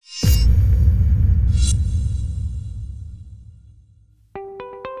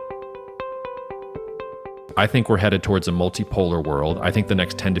I think we're headed towards a multipolar world. I think the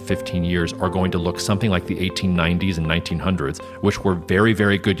next 10 to 15 years are going to look something like the 1890s and 1900s, which were very,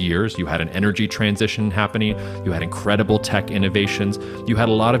 very good years. You had an energy transition happening. You had incredible tech innovations. You had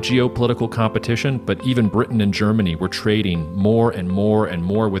a lot of geopolitical competition, but even Britain and Germany were trading more and more and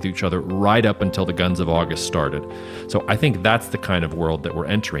more with each other right up until the Guns of August started. So I think that's the kind of world that we're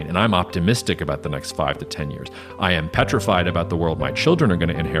entering, and I'm optimistic about the next 5 to 10 years. I am petrified about the world my children are going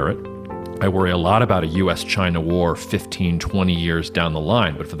to inherit. I worry a lot about a US-China war 15, 20 years down the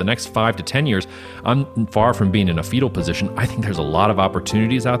line. But for the next 5 to 10 years, I'm far from being in a fetal position. I think there's a lot of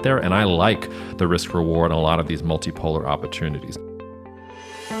opportunities out there, and I like the risk-reward on a lot of these multipolar opportunities.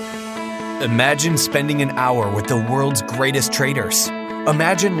 Imagine spending an hour with the world's greatest traders.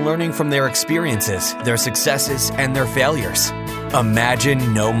 Imagine learning from their experiences, their successes, and their failures.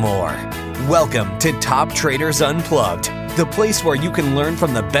 Imagine no more. Welcome to Top Traders Unplugged, the place where you can learn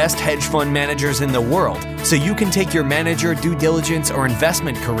from the best hedge fund managers in the world so you can take your manager, due diligence, or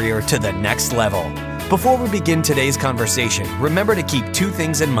investment career to the next level. Before we begin today's conversation, remember to keep 2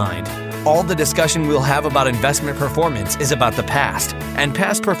 things in mind. All the discussion we'll have about investment performance is about the past, and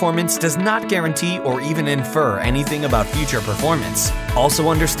past performance does not guarantee or even infer anything about future performance. Also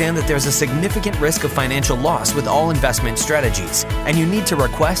understand that there's a significant risk of financial loss with all investment strategies, and you need to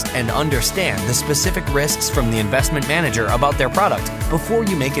request and understand the specific risks from the investment manager about their product before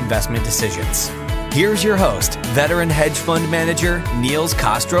you make investment decisions. Here's your host, veteran hedge fund manager Niels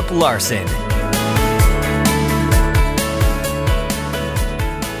Kaastrup Larsen.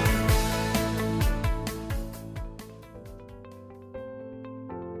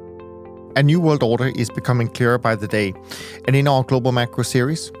 A new world order is becoming clearer by the day, and in our Global Macro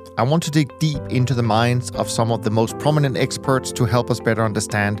series, I want to dig deep into the minds of some of the most prominent experts to help us better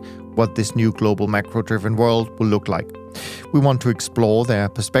understand what this new global macro-driven world will look like. We want to explore their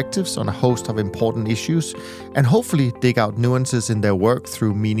perspectives on a host of important issues and hopefully dig out nuances in their work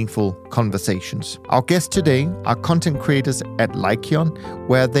through meaningful conversations. Our guests today are content creators at Lyceon,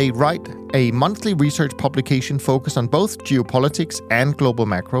 where they write a monthly research publication focused on both geopolitics and global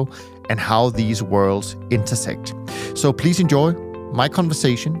macro and how these worlds intersect. So please enjoy my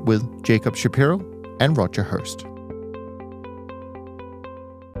conversation with Jacob Shapiro and Roger Hurst.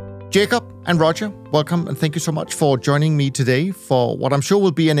 Jacob and Roger, welcome and thank you so much for joining me today for what I'm sure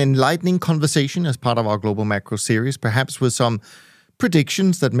will be an enlightening conversation as part of our Global Macro series, perhaps with some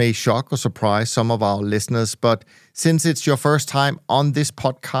predictions that may shock or surprise some of our listeners. But since it's your first time on this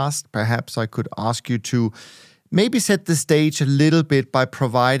podcast, perhaps I could ask you to maybe set the stage a little bit by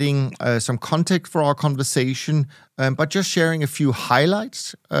providing some context for our conversation, but just sharing a few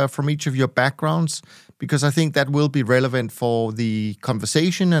highlights from each of your backgrounds, because I think that will be relevant for the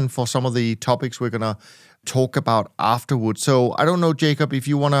conversation and for some of the topics we're going to talk about afterwards. So I don't know, Jacob, if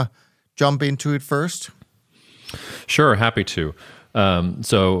you want to jump into it first. Sure, happy to.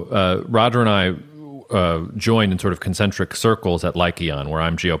 Roger and I joined in sort of concentric circles at Lyceon, where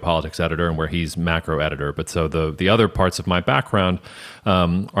I'm geopolitics editor and where he's macro editor. But so the other parts of my background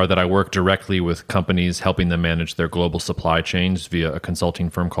are that I work directly with companies, helping them manage their global supply chains via a consulting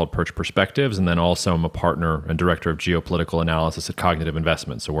firm called Perch Perspectives. And then also I'm a partner and director of geopolitical analysis at Cognitive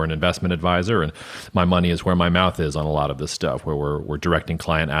Investments. So we're an investment advisor, and my money is where my mouth is on a lot of this stuff, where we're directing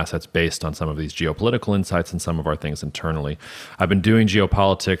client assets based on some of these geopolitical insights and some of our things internally. I've been doing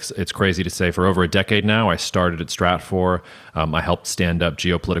geopolitics, it's crazy to say, for over a decade now. I started at Stratfor. I helped stand up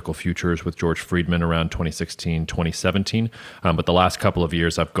geopolitical futures with George Friedman around 2016, 2017. But the last couple of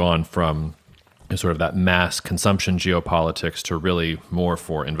years, I've gone from sort of that mass consumption geopolitics to really more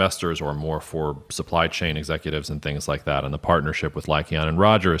for investors or more for supply chain executives and things like that. And the partnership with Lyceon and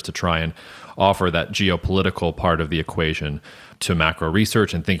Roger is to try and offer that geopolitical part of the equation to macro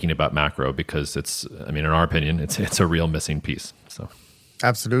research and thinking about macro, because in our opinion, it's a real missing piece. So.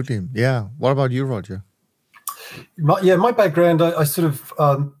 Absolutely. Yeah. What about you, Roger? My background, I sort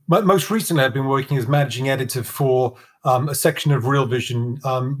of, most recently I've been working as managing editor for a section of Real Vision,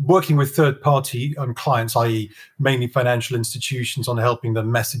 working with third-party clients, i.e. mainly financial institutions, on helping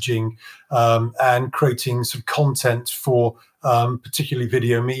them messaging and creating sort of content for particularly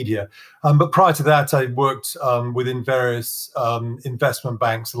video media. But prior to that, I worked within various investment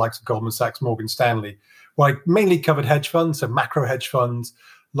banks, the likes of Goldman Sachs, Morgan Stanley, where I mainly covered hedge funds, so macro hedge funds,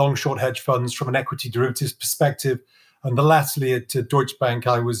 long-short hedge funds from an equity derivatives perspective. And then lastly, at Deutsche Bank,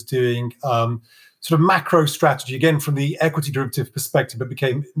 I was doing sort of macro strategy, again, from the equity derivative perspective, but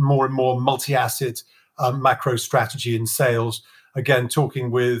became more and more multi-asset macro strategy and sales, again, talking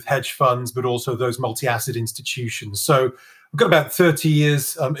with hedge funds, but also those multi-asset institutions. So I've got about 30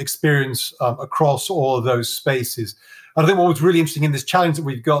 years experience across all of those spaces. And I think what was really interesting in this challenge that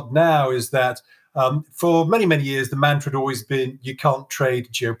we've got now is that For many, many years, the mantra had always been, you can't trade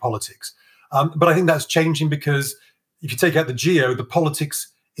geopolitics. But I think that's changing because if you take out the geo, the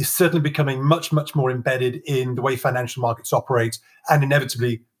politics is certainly becoming much, much more embedded in the way financial markets operate. And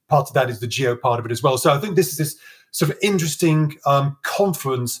inevitably, part of that is the geo part of it as well. So I think this is this sort of interesting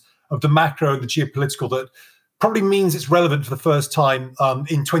confluence of the macro and the geopolitical that probably means it's relevant for the first time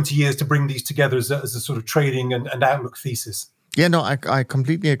in 20 years to bring these together as a sort of trading and outlook thesis. Yeah, no, I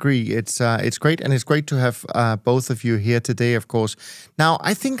completely agree. It's great, and it's great to have both of you here today, of course. Now,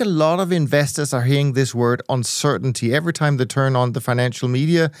 I think a lot of investors are hearing this word uncertainty every time they turn on the financial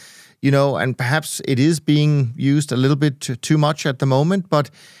media, and perhaps it is being used a little bit too much at the moment, but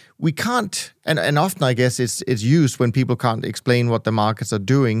we can't, and often I guess it's used when people can't explain what the markets are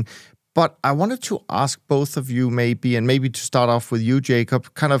doing. But I wanted to ask both of you maybe to start off with you,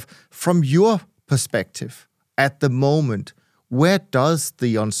 Jacob, kind of from your perspective at the moment, where does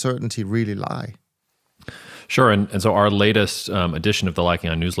the uncertainty really lie? Sure, and so our latest edition of the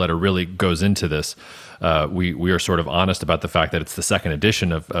Lyceon newsletter really goes into this. We are sort of honest about the fact that it's the second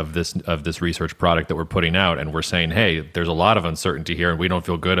edition of this research product that we're putting out, and we're saying, hey, there's a lot of uncertainty here, and we don't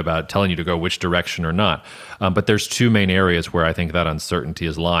feel good about telling you to go which direction or not. But there's two main areas where I think that uncertainty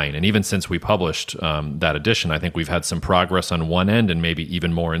is lying, and even since we published that edition, I think we've had some progress on one end and maybe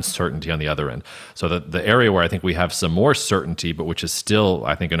even more uncertainty on the other end. So the area where I think we have some more certainty, but which is still,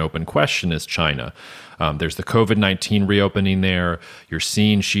 I think, an open question, is China. There's the COVID-19 reopening there. You're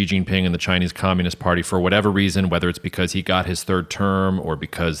seeing Xi Jinping and the Chinese Communist Party, for whatever reason, whether it's because he got his third term or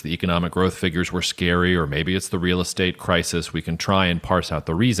because the economic growth figures were scary, or maybe it's the real estate crisis. We can try and parse out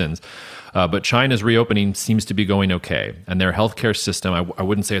the reasons. But China's reopening seems to be going okay. And their healthcare system, I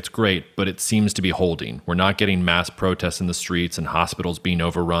wouldn't say it's great, but it seems to be holding. We're not getting mass protests in the streets and hospitals being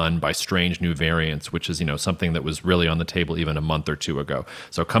overrun by strange new variants, which is, something that was really on the table even a month or two ago.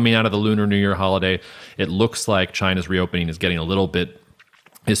 So coming out of the Lunar New Year holiday, it looks like China's reopening is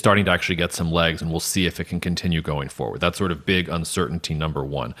starting to actually get some legs, and we'll see if it can continue going forward. That's sort of big uncertainty number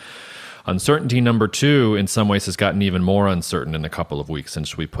one. Uncertainty number two, in some ways, has gotten even more uncertain in a couple of weeks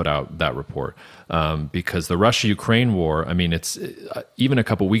since we put out that report, because the Russia-Ukraine war, it's even a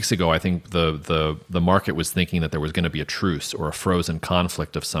couple of weeks ago, I think the market was thinking that there was going to be a truce or a frozen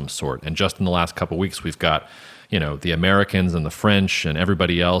conflict of some sort. And just in the last couple of weeks, we've got the Americans and the French and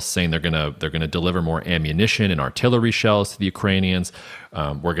everybody else saying they're gonna deliver more ammunition and artillery shells to the Ukrainians.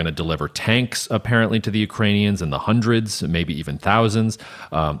 We're going to deliver tanks apparently to the Ukrainians in the hundreds, maybe even thousands.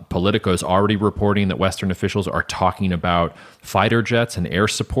 Politico is already reporting that Western officials are talking about fighter jets and air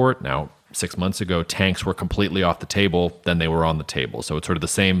support. Now, 6 months ago, tanks were completely off the table, then they were on the table. So it's sort of the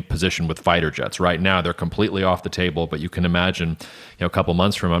same position with fighter jets. Right now, they're completely off the table, but you can imagine, a couple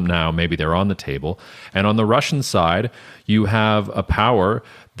months from now, maybe they're on the table. And on the Russian side, you have a power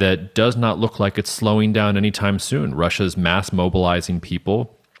that does not look like it's slowing down anytime soon. Russia's mass mobilizing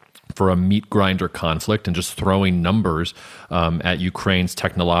people for a meat grinder conflict and just throwing numbers at Ukraine's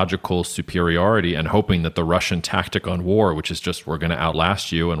technological superiority and hoping that the Russian tactic on war, which is just, we're going to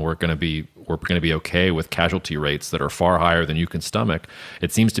outlast you and we're going to be okay with casualty rates that are far higher than you can stomach.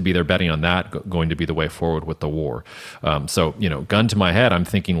 It seems to be they're betting on that going to be the way forward with the war. So, gun to my head, I'm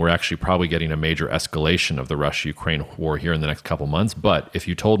thinking we're actually probably getting a major escalation of the Russia-Ukraine war here in the next couple months. But if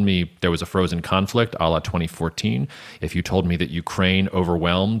you told me there was a frozen conflict a la 2014, if you told me that Ukraine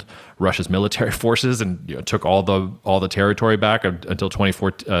overwhelmed Russia's military forces and took all the territory back until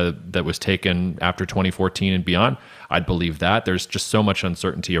 2014 that was taken after 2014 and beyond, I'd believe that. There's just so much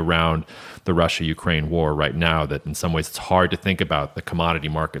uncertainty around the Russia-Ukraine war right now that in some ways it's hard to think about the commodity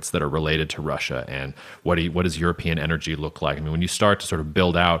markets that are related to Russia and what does European energy look like. When you start to sort of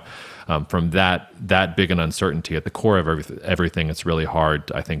build out from that big an uncertainty at the core of everything, it's really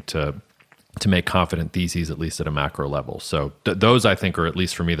hard, I think, to make confident theses, at least at a macro level. So those, I think, are, at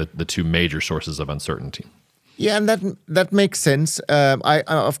least for me, the two major sources of uncertainty. Yeah, and that makes sense. I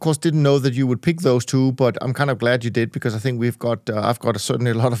of course didn't know that you would pick those two, but I'm kind of glad you did, because I think I've got certainly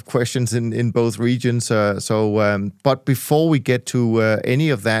a lot of questions in both regions. But before we get to any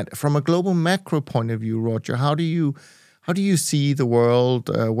of that, from a global macro point of view, Roger, how do you see the world?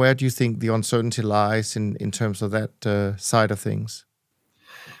 Where do you think the uncertainty lies in terms of that side of things?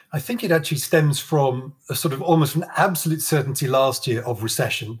 I think it actually stems from a sort of almost an absolute certainty last year of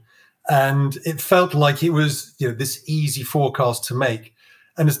recession. And it felt like it was this easy forecast to make.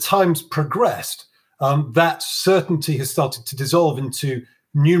 And as time's progressed, that certainty has started to dissolve into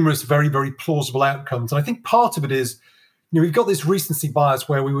numerous very, very plausible outcomes. And I think part of it is, we've got this recency bias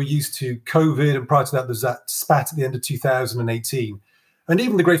where we were used to COVID, and prior to that, there's that spat at the end of 2018. And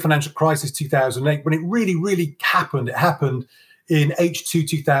even the great financial crisis, 2008, when it really, really happened, it happened in H2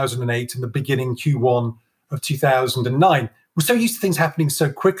 2008 and the beginning Q1 of 2009. We're so used to things happening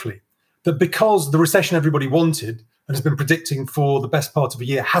so quickly that because the recession everybody wanted and has been predicting for the best part of a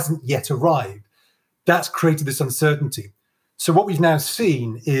year hasn't yet arrived, that's created this uncertainty. So what we've now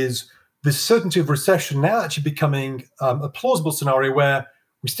seen is the certainty of recession now actually becoming a plausible scenario where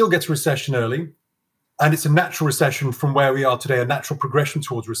we still get to recession early, and it's a natural recession from where we are today, a natural progression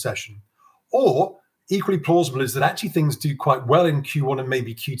towards recession. Or equally plausible is that actually things do quite well in Q1 and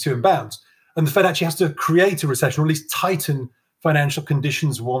maybe Q2 and bounce. And the Fed actually has to create a recession, or at least tighten financial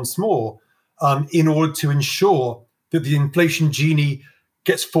conditions once more in order to ensure that the inflation genie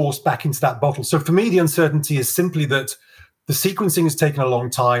gets forced back into that bottle. So for me, the uncertainty is simply that the sequencing has taken a long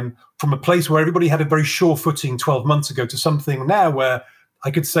time from a place where everybody had a very sure footing 12 months ago to something now where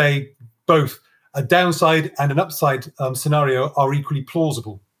I could say both a downside and an upside scenario are equally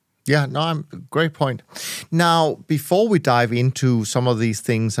plausible. Yeah, no, great point. Now, before we dive into some of these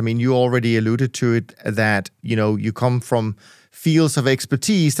things, I mean, you already alluded to it that, you come from fields of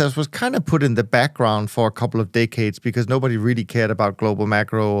expertise that was kind of put in the background for a couple of decades because nobody really cared about global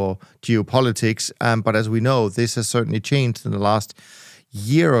macro or geopolitics. But as we know, this has certainly changed in the last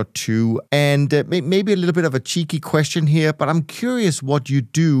year or two. And maybe a little bit of a cheeky question here, but I'm curious what you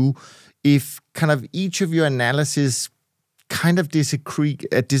do if kind of each of your analysis kind of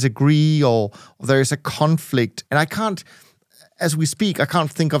disagree or there is a conflict. And as we speak, I can't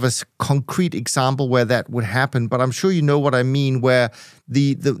think of a concrete example where that would happen, but I'm sure you know what I mean, where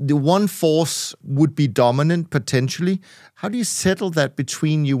the one force would be dominant potentially. How do you settle that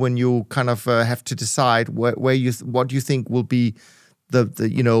between you when you kind of have to decide what you think will be have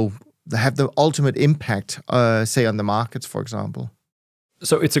the ultimate impact, say on the markets, for example?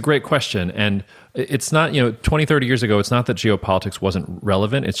 So it's a great question. And it's not, 20, 30 years ago, it's not that geopolitics wasn't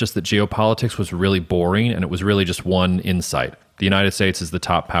relevant. It's just that geopolitics was really boring and it was really just one insight. The United States is the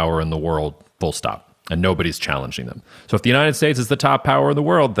top power in the world, full stop. And nobody's challenging them. So if the United States is the top power in the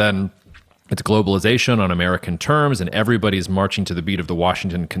world, then it's globalization on American terms, and everybody's marching to the beat of the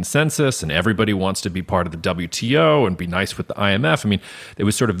Washington Consensus, and everybody wants to be part of the WTO and be nice with the IMF. I mean, it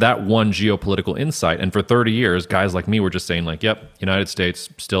was sort of that one geopolitical insight. And for 30 years, guys like me were just saying like, yep, United States,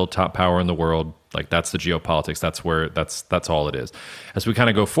 still top power in the world. Like that's the geopolitics. That's all it is. As we kind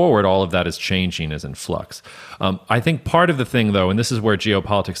of go forward, all of that is changing, is in flux. I think part of the thing, though, and this is where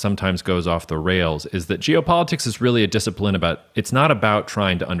geopolitics sometimes goes off the rails, is that geopolitics is really a discipline it's not about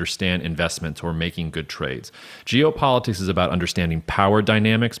trying to understand investments or making good trades. Geopolitics is about understanding power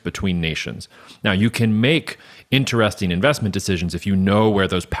dynamics between nations. Now, you can make interesting investment decisions if you know where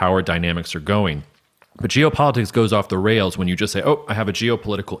those power dynamics are going. But geopolitics goes off the rails when you just say, oh, I have a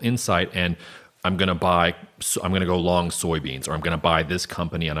geopolitical insight and I'm going to go long soybeans, or I'm going to buy this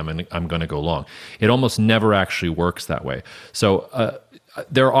company and I'm going to go long. It almost never actually works that way. So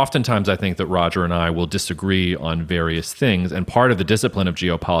there are oftentimes, I think, that Roger and I will disagree on various things. And part of the discipline of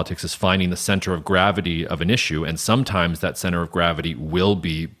geopolitics is finding the center of gravity of an issue. And sometimes that center of gravity will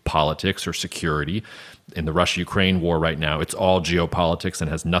be politics or security. In the Russia-Ukraine war right now, it's all geopolitics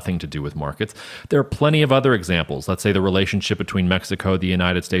and has nothing to do with markets. There are plenty of other examples. Let's say the relationship between Mexico, the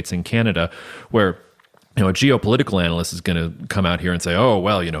United States, and Canada, where a geopolitical analyst is going to come out here and say, oh,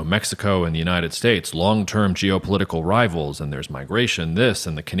 well, Mexico and the United States, long-term geopolitical rivals, and there's migration, this,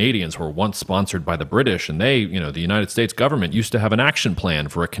 and the Canadians were once sponsored by the British, and they, the United States government used to have an action plan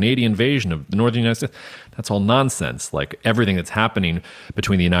for a Canadian invasion of the northern United States. That's all nonsense. Like everything that's happening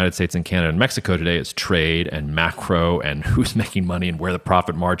between the United States and Canada and Mexico today is trade and macro and who's making money and where the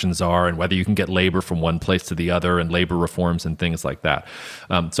profit margins are and whether you can get labor from one place to the other and labor reforms and things like that.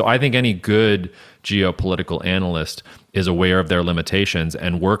 So I think any good geopolitical analyst is aware of their limitations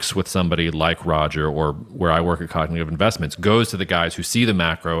and works with somebody like Roger, or where I work at Cognitive Investments, goes to the guys who see the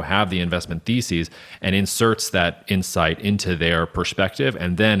macro, have the investment theses, and inserts that insight into their perspective.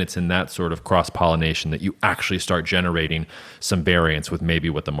 And then it's in that sort of cross-pollination that you actually start generating some variance with maybe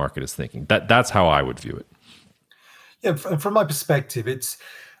what the market is thinking. That's how I would view it. Yeah, from my perspective,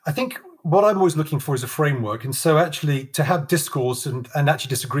 I think what I'm always looking for is a framework. And so actually to have discourse and actually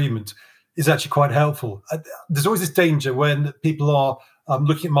disagreement is actually quite helpful. There's always this danger when people are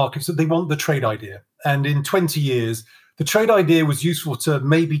looking at markets that they want the trade idea. And in 20 years, the trade idea was useful to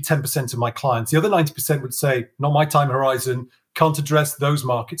maybe 10% of my clients. The other 90% would say, not my time horizon, can't address those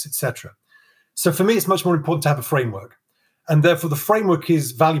markets, etc. So for me, it's much more important to have a framework. And therefore, the framework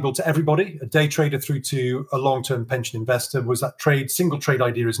is valuable to everybody, a day trader through to a long-term pension investor, was that single trade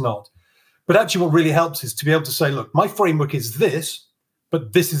idea is not. But actually what really helps is to be able to say, look, my framework is this,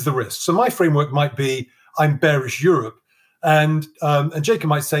 but this is the risk. So my framework might be, I'm bearish Europe, And Jacob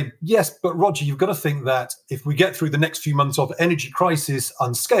might say, yes, but Roger, you've got to think that if we get through the next few months of energy crisis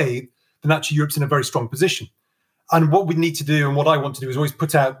unscathed, then actually Europe's in a very strong position. And what we need to do, and what I want to do, is always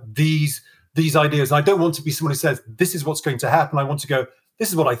put out these ideas. And I don't want to be someone who says, this is what's going to happen. I want to go, this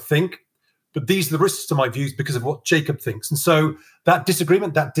is what I think, but these are the risks to my views because of what Jacob thinks. And so that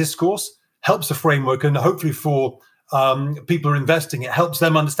disagreement, that discourse helps a framework. And hopefully for people who are investing, it helps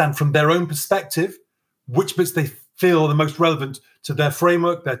them understand from their own perspective which bits they feel are the most relevant to their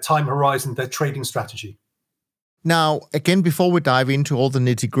framework, their time horizon, their trading strategy. Now, again, before we dive into all the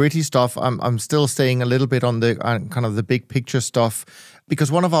nitty-gritty stuff, I'm still staying a little bit on the kind of the big picture stuff,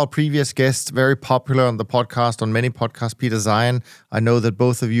 because one of our previous guests, very popular on the podcast, on many podcasts, Peter Zeihan, I know that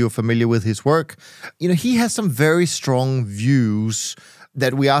both of you are familiar with his work. He has some very strong views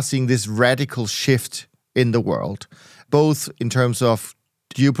that we are seeing this radical shift in the world, both in terms of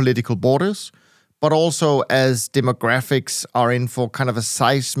geopolitical borders, but also as demographics are in for kind of a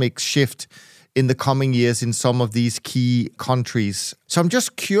seismic shift in the coming years in some of these key countries. So I'm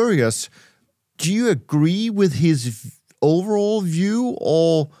just curious, do you agree with his overall view,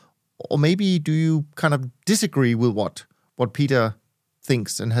 or maybe do you kind of disagree with what Peter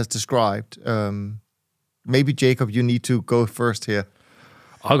thinks and has described? Maybe, Jacob, you need to go first here.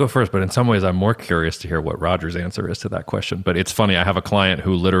 I'll go first, but in some ways I'm more curious to hear what Roger's answer is to that question. But it's funny, I have a client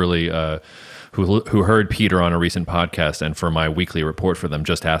who literally who heard Peter on a recent podcast, and for my weekly report for them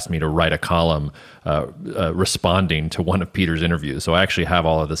just asked me to write a column responding to one of Peter's interviews. So I actually have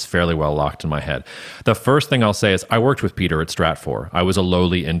all of this fairly well locked in my head. The first thing I'll say is I worked with Peter at Stratfor. I was a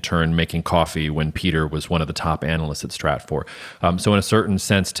lowly intern making coffee when Peter was one of the top analysts at Stratfor. So in a certain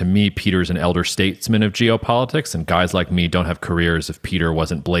sense, to me, Peter's an elder statesman of geopolitics, and guys like me don't have careers if Peter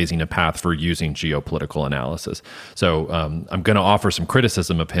wasn't blazing a path for using geopolitical analysis. So I'm going to offer some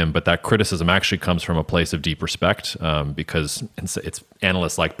criticism of him, but that criticism actually comes from a place of deep respect, because it's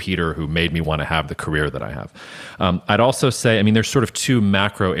analysts like Peter who made me want to have the career that I have. I'd also say, there's sort of two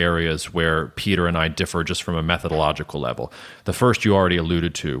macro areas where Peter and I differ just from a methodological level. The first you already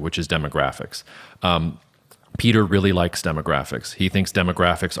alluded to, which is demographics. Peter really likes demographics. He thinks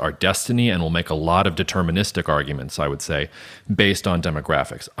demographics are destiny and will make a lot of deterministic arguments, I would say, based on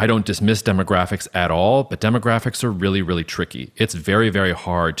demographics. I don't dismiss demographics at all, but demographics are really, really tricky. It's very, very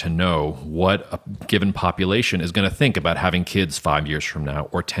hard to know what a given population is going to think about having kids 5 years from now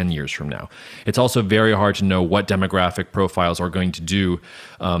or 10 years from now. It's also very hard to know what demographic profiles are going to do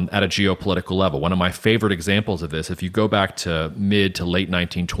at a geopolitical level. One of my favorite examples of this, if you go back to mid to late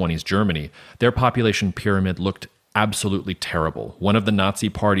 1920s Germany, their population pyramid looked absolutely terrible. One of the Nazi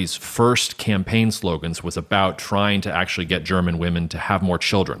Party's first campaign slogans was about trying to actually get German women to have more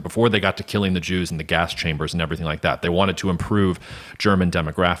children before they got to killing the Jews in the gas chambers and everything like that. They wanted to improve German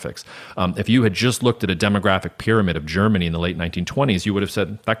demographics. If you had just looked at a demographic pyramid of Germany in the late 1920s, you would have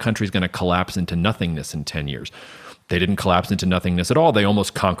said that country's going to collapse into nothingness in 10 years. They didn't collapse into nothingness at all. They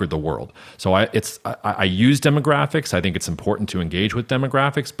almost conquered the world. So I use demographics. I think it's important to engage with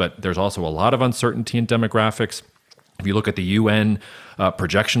demographics, but there's also a lot of uncertainty in demographics. If you look at the UN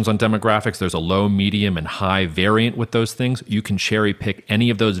projections on demographics, there's a low, medium, and high variant with those things. You can cherry pick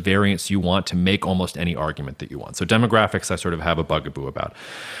any of those variants you want to make almost any argument that you want. So demographics, I sort of have a bugaboo about.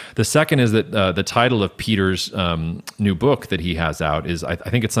 The second is that the title of Peter's new book that he has out is, I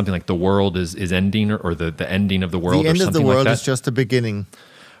think it's something like The World is Ending, or the Ending of the World. The End or of the World is just the beginning.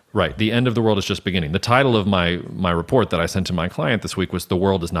 Right. The End of the World is just beginning. The title of my report that I sent to my client this week was The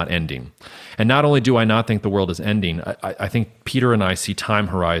World is Not Ending. And not only do I not think the world is ending, I think Peter and I see time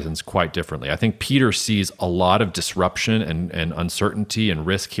horizons quite differently. I think Peter sees a lot of disruption and uncertainty and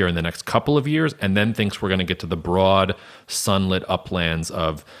risk here in the next couple of years, and then thinks we're going to get to the broad, sunlit uplands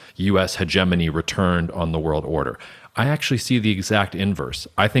of U.S. hegemony returned on the world order. I actually see the exact inverse.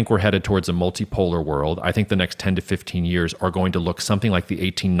 I think we're headed towards a multipolar world. I think the next 10 to 15 years are going to look something like the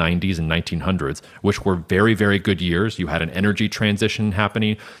 1890s and 1900s, which were very, very good years. You had an energy transition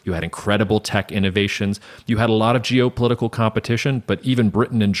happening. You had incredible tech innovations. You had a lot of geopolitical competition, but even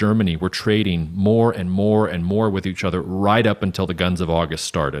Britain and Germany were trading more and more and more with each other right up until the Guns of August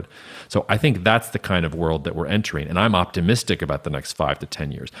started. So I think that's the kind of world that we're entering, and I'm optimistic about the next 5 to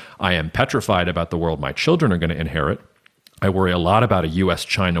 10 years. I am petrified about the world my children are going to inherit. I worry a lot about a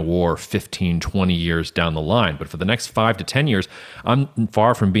U.S.-China war 15, 20 years down the line. But for the next 5 to 10 years, I'm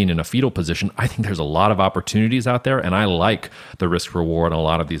far from being in a fetal position. I think there's a lot of opportunities out there, and I like the risk-reward on a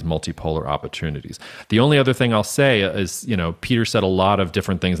lot of these multipolar opportunities. The only other thing I'll say is, Peter said a lot of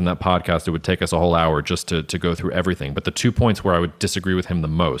different things in that podcast. It would take us a whole hour just to go through everything. But the 2 points where I would disagree with him the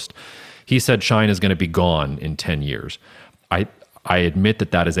most, he said China is going to be gone in 10 years. I admit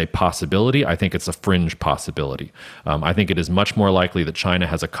that that is a possibility. I think it's a fringe possibility. I think it is much more likely that China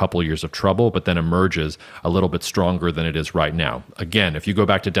has a couple years of trouble, but then emerges a little bit stronger than it is right now. Again, if you go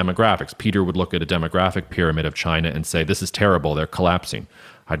back to demographics, Peter would look at a demographic pyramid of China and say, this is terrible, they're collapsing.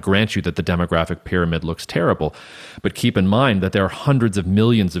 I'd grant you that the demographic pyramid looks terrible, but keep in mind that there are hundreds of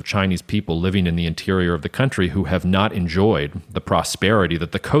millions of Chinese people living in the interior of the country who have not enjoyed the prosperity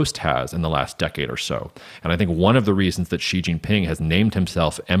that the coast has in the last decade or so. And I think one of the reasons that Xi Jinping has named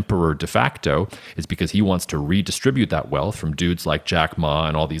himself emperor de facto is because he wants to redistribute that wealth from dudes like Jack Ma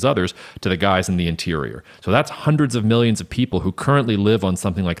and all these others to the guys in the interior. So that's hundreds of millions of people who currently live on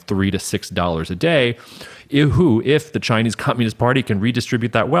something like $3 to $6 a day, who, if the Chinese Communist Party can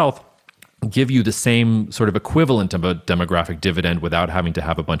redistribute that wealth, give you the same sort of equivalent of a demographic dividend without having to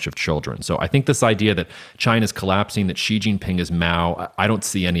have a bunch of children. So I think this idea that China's collapsing, that Xi Jinping is Mao, I don't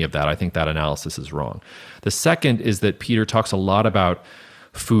see any of that. I think that analysis is wrong. The second is that Peter talks a lot about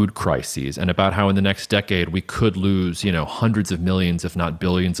food crises and about how in the next decade we could lose, hundreds of millions, if not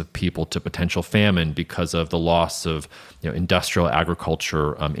billions of people to potential famine because of the loss of, industrial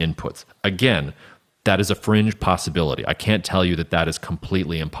agriculture inputs. Again, that is a fringe possibility. I can't tell you that that is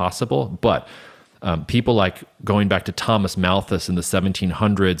completely impossible, but people like going back to Thomas Malthus in the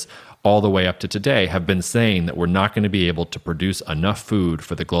 1700s all the way up to today have been saying that we're not going to be able to produce enough food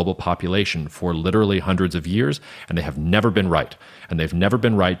for the global population for literally hundreds of years, and they have never been right. And they've never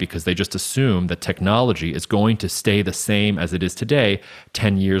been right because they just assume that technology is going to stay the same as it is today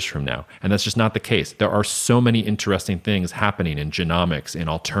 10 years from now. And that's just not the case. There are so many interesting things happening in genomics, in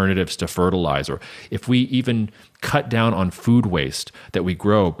alternatives to fertilizer. If we even cut down on food waste that we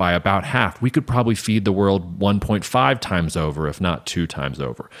grow by about half, we could probably feed the world 1.5 times over, if not 2 times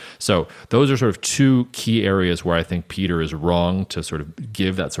over. So those are sort of two key areas where I think Peter is wrong to sort of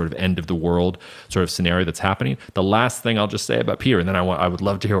give that sort of end of the world sort of scenario that's happening. The last thing I'll just say about Peter, and then I would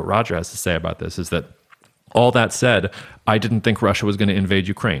love to hear what Roger has to say about this, is that all that said, I didn't think Russia was going to invade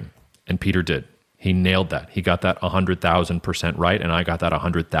Ukraine, and Peter did. He nailed that. He got that 100,000% right, and I got that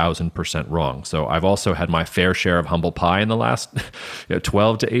 100,000% wrong. So I've also had my fair share of humble pie in the last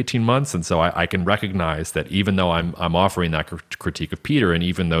 12 to 18 months, and so I can recognize that even though I'm offering that critique of Peter, and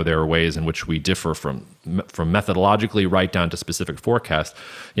even though there are ways in which we differ from methodologically right down to specific forecasts,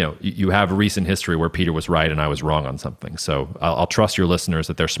 you have recent history where Peter was right and I was wrong on something. So I'll trust your listeners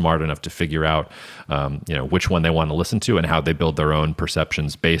that they're smart enough to figure out, which one they want to listen to and how they build their own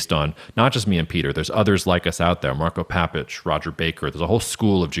perceptions based on not just me and Peter. There's others like us out there, Marco Papich, Roger Baker. There's a whole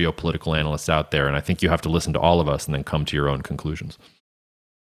school of geopolitical analysts out there, and I think you have to listen to all of us and then come to your own conclusions.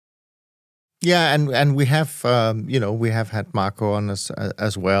 Yeah, and we have we have had Marco on us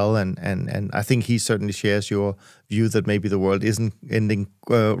as well, and I think he certainly shares your view that maybe the world isn't ending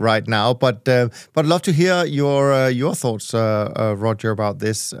right now. But I'd love to hear your thoughts, Roger, about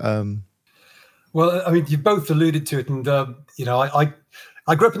this. Well, I mean, you both alluded to it, and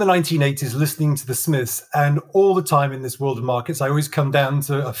I grew up in the 1980s listening to the Smiths, and all the time in this world of markets, I always come down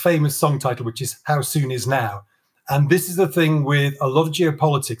to a famous song title, which is "How Soon Is Now?" And this is the thing with a lot of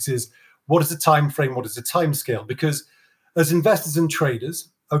geopolitics is, what is the time frame? What is the time scale? Because as investors and traders,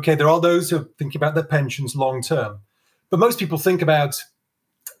 okay, there are those who are thinking about their pensions long term, but most people think about,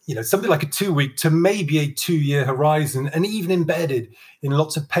 something like a 2-week to maybe a 2-year horizon, and even embedded in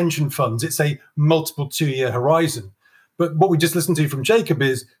lots of pension funds, it's a multiple 2-year horizon. But what we just listened to from Jacob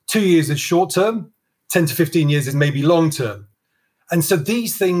is 2 years is short term, 10 to 15 years is maybe long term. And so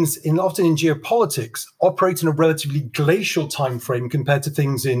these things, often in geopolitics, operate in a relatively glacial time frame compared to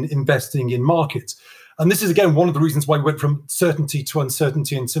things in investing in markets. And this is, again, one of the reasons why we went from certainty to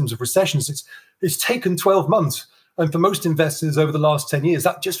uncertainty in terms of recessions. It's taken 12 months. And for most investors over the last 10 years,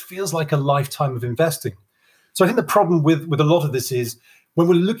 that just feels like a lifetime of investing. So I think the problem with a lot of this is when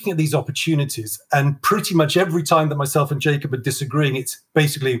we're looking at these opportunities, and pretty much every time that myself and Jacob are disagreeing, it's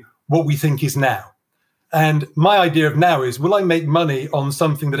basically what we think is now. And my idea of now is, will I make money on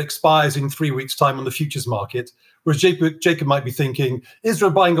something that expires in 3 weeks' time on the futures market? Whereas Jacob might be thinking, is there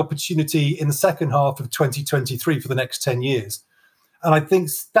a buying opportunity in the second half of 2023 for the next 10 years? And I think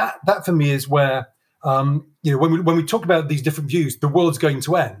that for me is where, when we talk about these different views, the world's going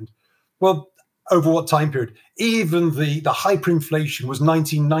to end. Well, over what time period? Even the hyperinflation was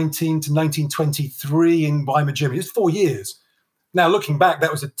 1919 to 1923 in Weimar Germany. It's 4 years. Now, looking back,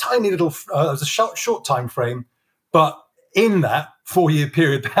 that was a tiny little, it was a short time frame, but in that 4-year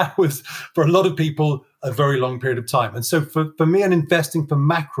period, that was, for a lot of people, a very long period of time. And so for me, and investing for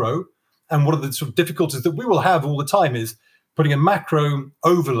macro, and one of the sort of difficulties that we will have all the time is putting a macro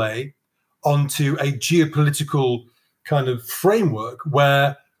overlay onto a geopolitical kind of framework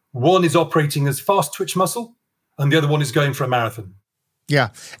where one is operating as fast twitch muscle and the other one is going for a marathon. Yeah.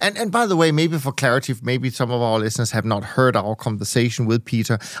 And by the way, maybe for clarity, maybe some of our listeners have not heard our conversation with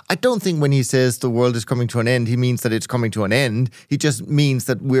Peter. I don't think when he says the world is coming to an end, he means that it's coming to an end. He just means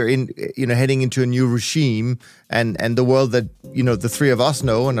that we're heading into a new regime, and the world that, the three of us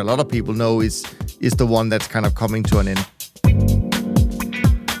know and a lot of people know is the one that's kind of coming to an end.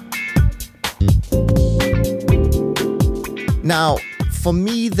 Now, for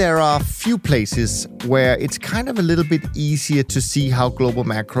me, there are a few places where it's kind of a little bit easier to see how global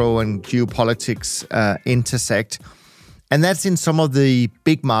macro and geopolitics intersect. And that's in some of the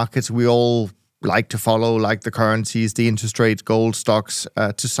big markets we all like to follow, like the currencies, the interest rates, gold, stocks,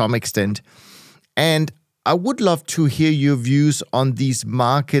 to some extent. And I would love to hear your views on these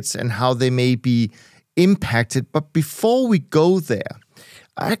markets and how they may be impacted. But before we go there,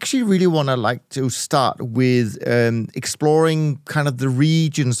 I actually really want to start with exploring kind of the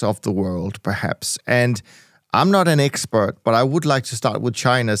regions of the world, perhaps. And I'm not an expert, but I would like to start with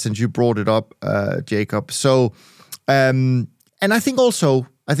China, since you brought it up, Jacob. So, and I think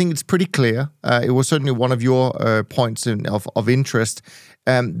it's pretty clear. It was certainly one of your points of interest,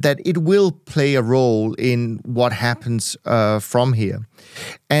 that it will play a role in what happens from here.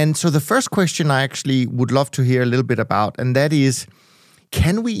 And so the first question I actually would love to hear a little bit about, and that is,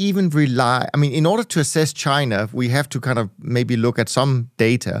 can we even rely? I mean, in order to assess China, we have to kind of maybe look at some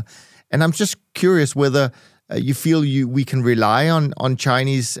data. And I'm just curious whether you feel we can rely on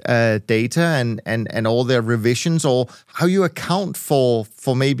Chinese data and all their revisions, or how you account for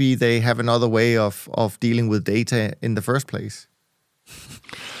maybe they have another way of dealing with data in the first place.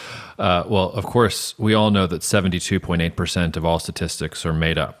 Well, of course, we all know that 72.8% of all statistics are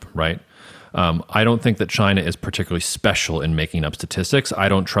made up, right? I don't think that China is particularly special in making up statistics. I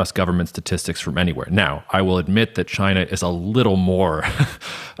don't trust government statistics from anywhere. Now, I will admit that China is a little more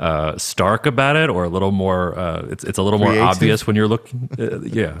stark about it, or a little more, it's a little more obvious when you're looking.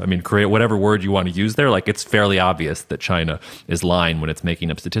 Create whatever word you want to use there. Like, it's fairly obvious that China is lying when it's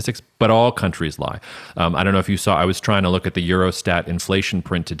making up statistics, but all countries lie. I don't know if you saw, I was trying to look at the Eurostat inflation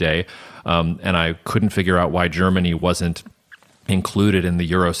print today, and I couldn't figure out why Germany wasn't included in the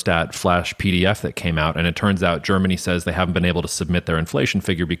Eurostat flash PDF that came out. And it turns out Germany says they haven't been able to submit their inflation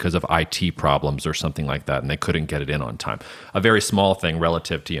figure because of IT problems or something like that, and they couldn't get it in on time. A very small thing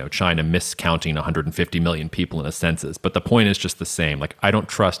relative to, China miscounting 150 million people in a census. But the point is just the same. Like, I don't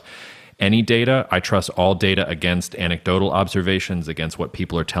trust any data. I trust all data against anecdotal observations, against what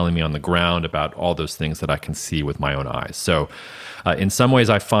people are telling me on the ground about all those things that I can see with my own eyes. So in some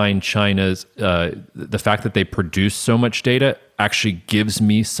ways, I find China's, the fact that they produce so much data actually gives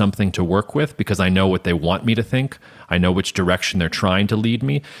me something to work with, because I know what they want me to think. I know which direction they're trying to lead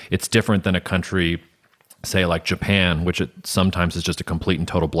me. It's different than a country, say, like Japan, which it sometimes is just a complete and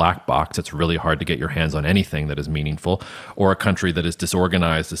total black box. It's really hard to get your hands on anything that is meaningful. Or a country that is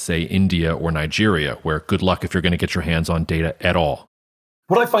disorganized as, say, India or Nigeria, where good luck if you're going to get your hands on data at all.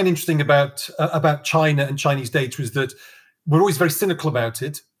 What I find interesting about China and Chinese data is that we're always very cynical about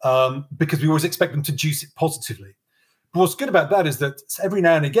it, because we always expect them to juice it positively. But what's good about that is that every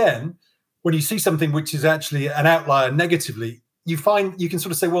now and again, when you see something which is actually an outlier negatively, you can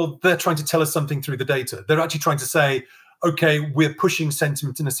sort of say, well, they're trying to tell us something through the data. They're actually trying to say, okay, we're pushing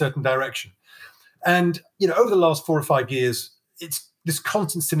sentiment in a certain direction. And, over the last 4 or 5 years, it's this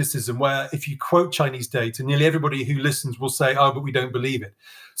constant cynicism where if you quote Chinese data, nearly everybody who listens will say, oh, but we don't believe it.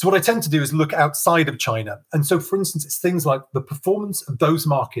 So what I tend to do is look outside of China. And so, for instance, it's things like the performance of those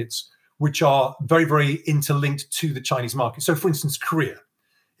markets which are very, very interlinked to the Chinese market. So, for instance, Korea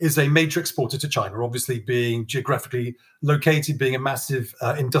is a major exporter to China, obviously being geographically located, being a massive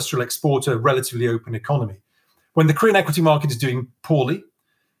industrial exporter, relatively open economy. When the Korean equity market is doing poorly,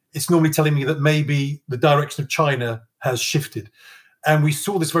 it's normally telling me that maybe the direction of China has shifted. And we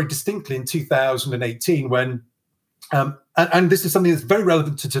saw this very distinctly in 2018 when, and this is something that's very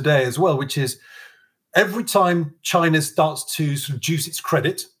relevant to today as well, which is every time China starts to sort of juice its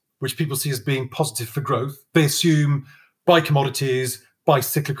credit, which people see as being positive for growth, they assume buy commodities, buy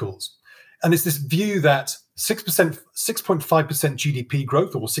cyclicals. And it's this view that 6%, 6.5% GDP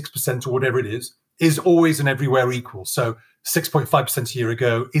growth, or 6% or whatever it is always and everywhere equal. So 6.5% a year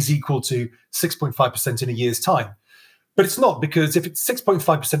ago is equal to 6.5% in a year's time. But it's not, because if it's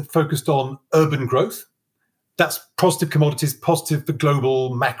 6.5% focused on urban growth, that's positive commodities, positive for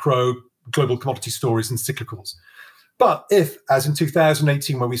global commodity stories and cyclicals. But if, as in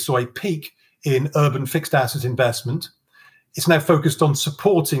 2018, where we saw a peak in urban fixed asset investment, it's now focused on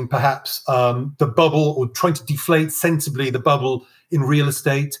supporting perhaps the bubble, or trying to deflate sensibly the bubble in real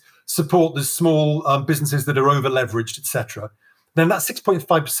estate, support the small businesses that are over leveraged, etc., then that 6.5%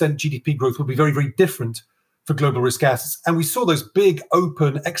 GDP growth will be very, very different for global risk assets. And we saw those big,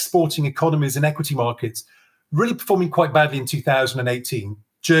 open, exporting economies and equity markets really performing quite badly in 2018.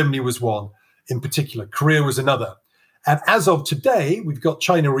 Germany was one in particular. Korea was another. And as of today, we've got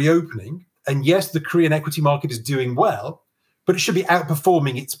China reopening. And yes, the Korean equity market is doing well, but it should be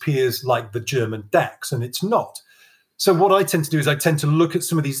outperforming its peers like the German DAX, and it's not. So what I tend to do is I tend to look at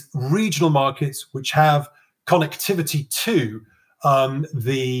some of these regional markets which have connectivity to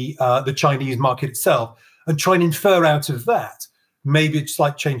the Chinese market itself and try and infer out of that maybe a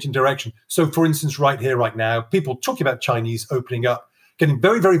slight change in direction. So for instance, right here, right now, people talking about Chinese opening up, getting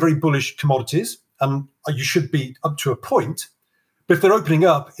very, very, very bullish commodities, and you should be up to a point. But if they're opening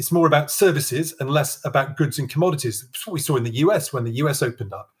up, it's more about services and less about goods and commodities. That's what we saw in the US when the US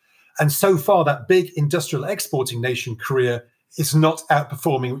opened up. And so far, that big industrial exporting nation, Korea, is not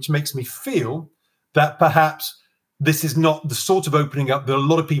outperforming, which makes me feel that perhaps this is not the sort of opening up that a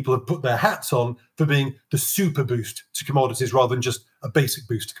lot of people have put their hats on for being the super boost to commodities rather than just a basic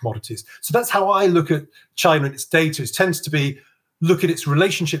boost to commodities. So that's how I look at China and its data. It tends to be look at its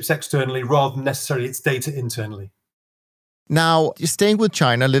relationships externally rather than necessarily its data internally. Now, staying with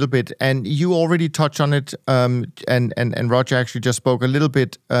China a little bit, and you already touched on it, and Roger actually just spoke a little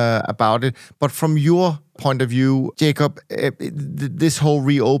bit about it. But from your point of view, Jacob, this whole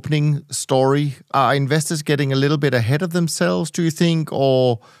reopening story, are investors getting a little bit ahead of themselves, do you think,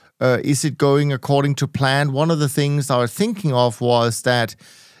 or is it going according to plan? One of the things I was thinking of was that,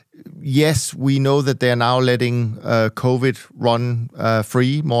 yes, we know that they're now letting COVID run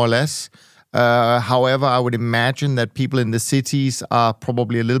free, more or less. However, I would imagine that people in the cities are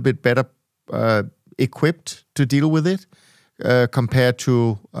probably a little bit better equipped to deal with it compared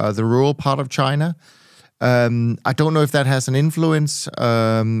to the rural part of China. I don't know if that has an influence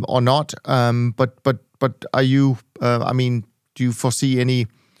or not. But are you? I mean, do you foresee any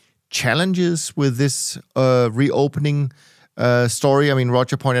challenges with this reopening story? I mean,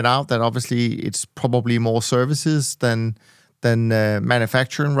 Roger pointed out that obviously it's probably more services than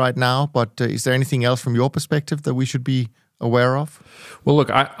manufacturing right now, but is there anything else from your perspective that we should be aware of? Well, look,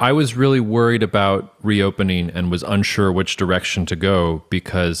 I was really worried about reopening and was unsure which direction to go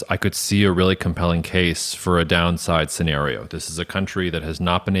because I could see a really compelling case for a downside scenario. This is a country that has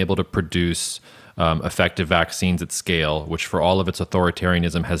not been able to produce effective vaccines at scale, which for all of its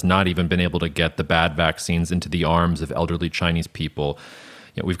authoritarianism has not even been able to get the bad vaccines into the arms of elderly Chinese people.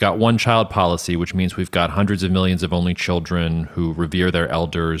 You know, we've got one-child policy, which means we've got hundreds of millions of only children who revere their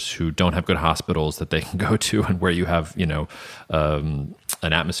elders, who don't have good hospitals that they can go to, and where you have,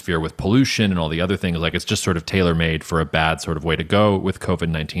 an atmosphere with pollution and all the other things. Like, it's just sort of tailor-made for a bad sort of way to go with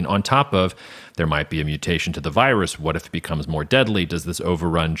COVID-19. On top of, there might be a mutation to the virus. What if it becomes more deadly? Does this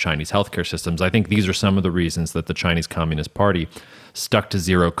overrun Chinese healthcare systems? I think these are some of the reasons that the Chinese Communist Party stuck to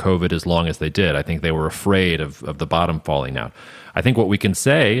zero COVID as long as they did. I think they were afraid of the bottom falling out. I think what we can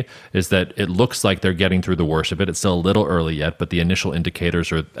say is that it looks like they're getting through the worst of it. It's still a little early yet, but the initial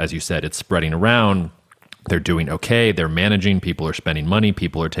indicators are, as you said, it's spreading around. They're doing okay. They're managing. People are spending money.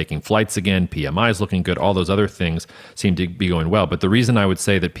 People are taking flights again. PMI is looking good. All those other things seem to be going well. But the reason I would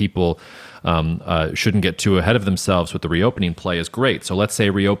say that people shouldn't get too ahead of themselves with the reopening play is great. So let's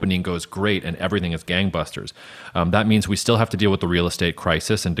say reopening goes great and everything is gangbusters. That means we still have to deal with the real estate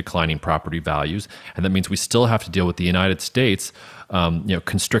crisis and declining property values. And that means we still have to deal with the United States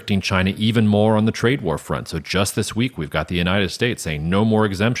constricting China even more on the trade war front. So just this week, we've got the United States saying no more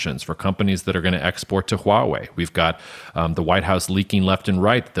exemptions for companies that are going to export to Huawei. We've got the White House leaking left and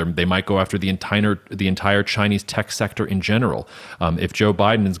right. They might go after the entire Chinese tech sector in general. If Joe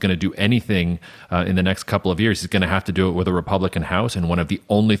Biden is going to do anything in the next couple of years, he's going to have to do it with a Republican House. And one of the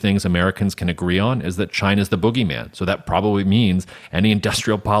only things Americans can agree on is that China's the boogeyman. So that probably means any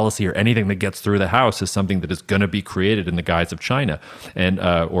industrial policy or anything that gets through the House is something that is going to be created in the guise of China. And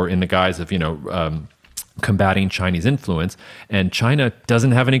or in the guise of combating Chinese influence. And China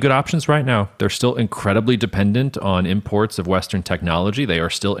doesn't have any good options right now. They're still incredibly dependent on imports of Western technology. They are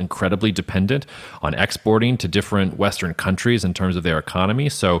still incredibly dependent on exporting to different Western countries in terms of their economy.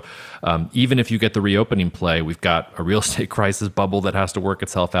 So even if you get the reopening play, we've got a real estate crisis bubble that has to work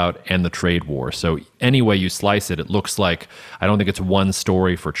itself out and the trade war. So any way you slice it, it looks like, I don't think it's one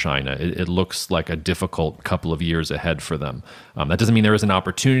story for China. It looks like a difficult couple of years ahead for them. That doesn't mean there is an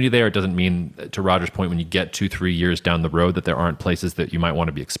opportunity there. It doesn't mean, to Roger's point, when you get 2-3 years down the road that there aren't places that you might want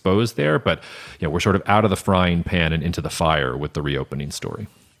to be exposed there. But we're sort of out of the frying pan and into the fire with the reopening story.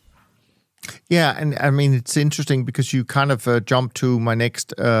 Yeah, and I mean, it's interesting because you kind of jumped to my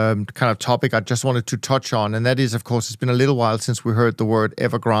next kind of topic I just wanted to touch on, and that is, of course, it's been a little while since we heard the word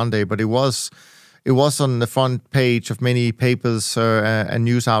Evergrande, but it was on the front page of many papers and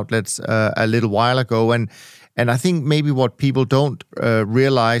news outlets a little while ago, and And I think maybe what people don't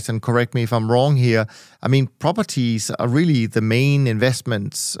realize, and correct me if I'm wrong here, I mean, properties are really the main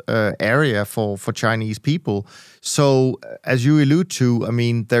investments area for Chinese people. So as you allude to, I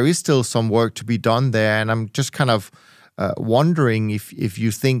mean, there is still some work to be done there. And I'm just kind of wondering if you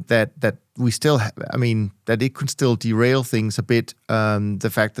think that we still, that it could still derail things a bit,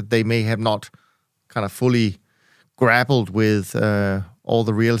 the fact that they may have not kind of fully grappled with all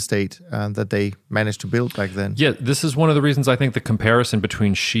the real estate that they managed to build back then. Yeah, this is one of the reasons I think the comparison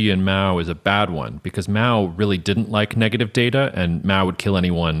between Xi and Mao is a bad one, because Mao really didn't like negative data, and Mao would kill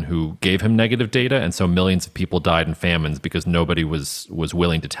anyone who gave him negative data, and so millions of people died in famines because nobody was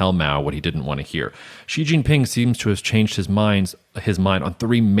willing to tell Mao what he didn't want to hear. Xi Jinping seems to have changed his mind on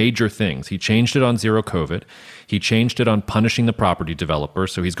three major things. He changed it on zero COVID. He changed it on punishing the property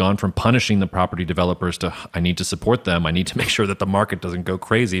developers. So he's gone from punishing the property developers to, I need to support them. I need to make sure that the market doesn't go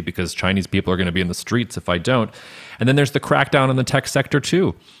crazy because Chinese people are going to be in the streets if I don't. And then there's the crackdown on the tech sector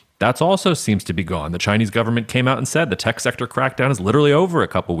too. That also seems to be gone. The Chinese government came out and said the tech sector crackdown is literally over a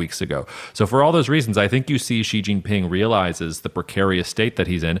couple weeks ago. So for all those reasons, I think you see Xi Jinping realizes the precarious state that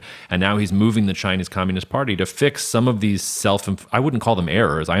he's in, and now he's moving the Chinese Communist Party to fix some of these I wouldn't call them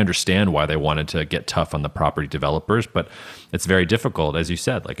errors. I understand why they wanted to get tough on the property developers, but it's very difficult, as you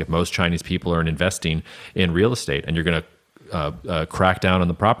said. Like if most Chinese people are investing in real estate and you're going to crack down on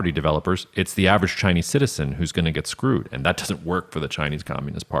the property developers, it's the average Chinese citizen who's going to get screwed. And that doesn't work for the Chinese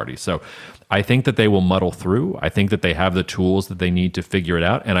Communist Party. So I think that they will muddle through. I think that they have the tools that they need to figure it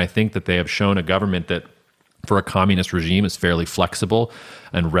out. And I think that they have shown a government that for a communist regime is fairly flexible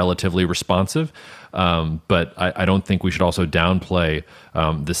and relatively responsive. But I don't think we should also downplay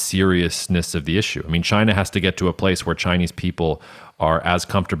the seriousness of the issue. I mean, China has to get to a place where Chinese people are as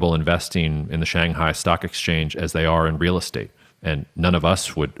comfortable investing in the Shanghai Stock Exchange as they are in real estate. And none of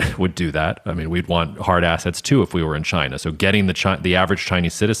us would do that. I mean, we'd want hard assets too if we were in China. So getting the average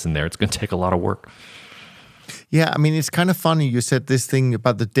Chinese citizen there, it's going to take a lot of work. Yeah, I mean, it's kind of funny. You said this thing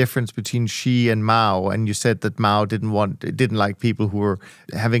about the difference between Xi and Mao, and you said that Mao didn't like people who were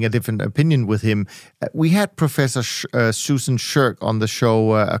having a different opinion with him. We had Professor Susan Shirk on the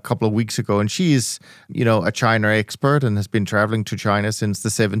show a couple of weeks ago, and she is, a China expert and has been traveling to China since the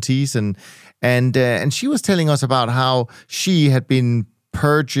 70s, and she was telling us about how Xi had been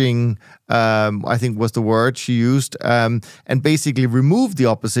purging, I think was the word she used, and basically removed the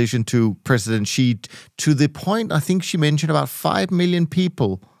opposition to President Xi to the point, I think she mentioned about 5 million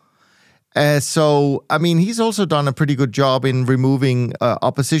people. So, I mean, he's also done a pretty good job in removing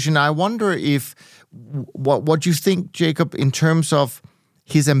opposition. I wonder what you think, Jacob, in terms of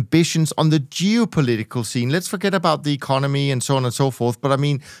his ambitions on the geopolitical scene. Let's forget about the economy and so on and so forth. But I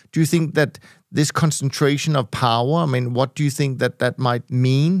mean, do you think that this concentration of power, I mean, what do you think that might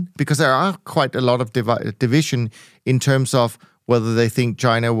mean? Because there are quite a lot of division in terms of whether they think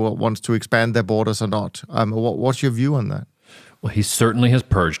China wants to expand their borders or not. What's your view on that? Well, he certainly has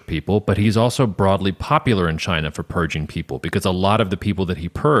purged people, but he's also broadly popular in China for purging people because a lot of the people that he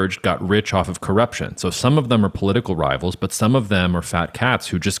purged got rich off of corruption. So some of them are political rivals, but some of them are fat cats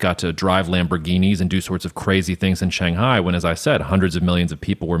who just got to drive Lamborghinis and do sorts of crazy things in Shanghai when, as I said, hundreds of millions of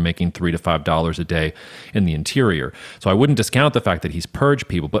people were making $3 to $5 a day in the interior. So I wouldn't discount the fact that he's purged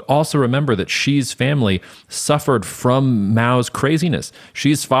people, but also remember that Xi's family suffered from Mao's craziness.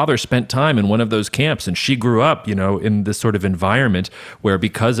 Xi's father spent time in one of those camps, and she grew up, in this sort of environment where,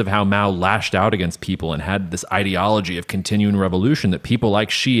 because of how Mao lashed out against people and had this ideology of continuing revolution, that people like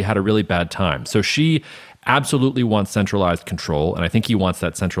Xi had a really bad time. So Xi absolutely wants centralized control, and I think he wants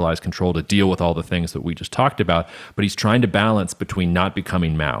that centralized control to deal with all the things that we just talked about, but he's trying to balance between not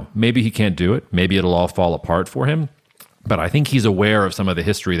becoming Mao. Maybe he can't do it. Maybe it'll all fall apart for him. But I think he's aware of some of the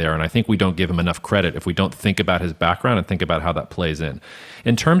history there, and I think we don't give him enough credit if we don't think about his background and think about how that plays in.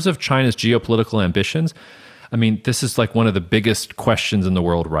 In terms of China's geopolitical ambitions, I mean, this is like one of the biggest questions in the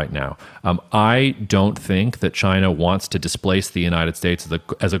world right now. I don't think that China wants to displace the United States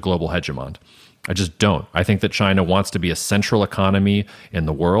as a global hegemon. I just don't. I think that China wants to be a central economy in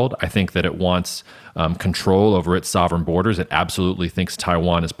the world. I think that it wants control over its sovereign borders. It absolutely thinks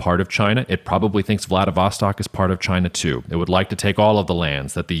Taiwan is part of China. It probably thinks Vladivostok is part of China too. It would like to take all of the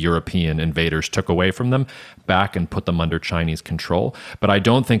lands that the European invaders took away from them back and put them under Chinese control. But I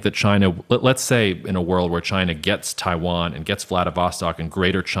don't think that China, let's say in a world where China gets Taiwan and gets Vladivostok and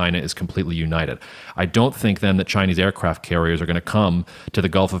Greater China is completely united, I don't think then that Chinese aircraft carriers are going to come to the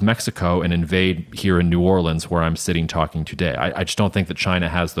Gulf of Mexico and invade here in New Orleans where I'm sitting talking today. I just don't think that China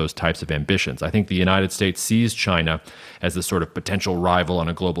has those types of ambitions. I think the United States sees China as this sort of potential rival on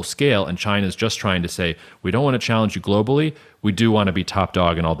a global scale, and China is just trying to say, we don't want to challenge you globally. We do want to be top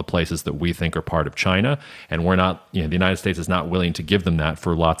dog in all the places that we think are part of China, and we're not, the United States is not willing to give them that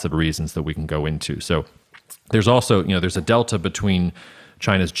for lots of reasons that we can go into. So there's also, there's a delta between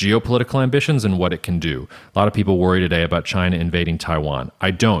China's geopolitical ambitions and what it can do. A lot of people worry today about China invading Taiwan.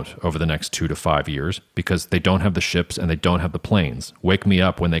 I don't over the next 2 to 5 years because they don't have the ships and they don't have the planes. Wake me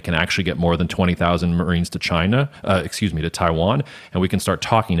up when they can actually get more than 20,000 Marines to to Taiwan, and we can start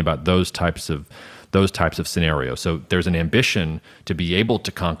talking about those types of scenarios. So there's an ambition to be able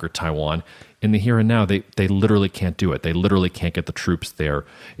to conquer Taiwan. In the here and now, they literally can't do it. They literally can't get the troops there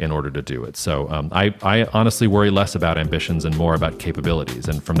in order to do it. So I honestly worry less about ambitions and more about capabilities.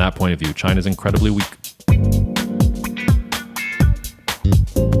 And from that point of view, China's incredibly weak.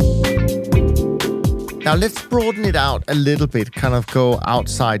 Now let's broaden it out a little bit, kind of go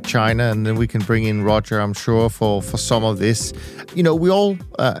outside China, and then we can bring in Roger, I'm sure, for some of this. We all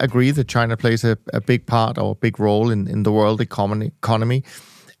agree that China plays a big part or a big role in the world economy.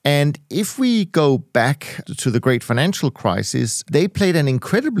 And if we go back to the great financial crisis, they played an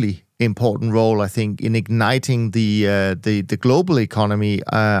incredibly important role, I think, in igniting the global economy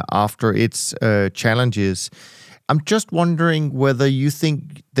after its challenges. I'm just wondering whether you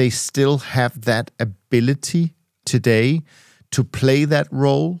think they still have that ability today to play that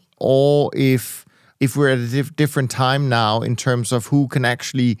role, or if we're at a different time now in terms of who can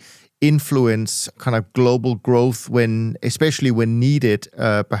actually influence kind of global growth especially when needed,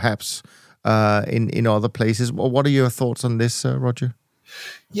 perhaps in other places. What are your thoughts on this, Roger?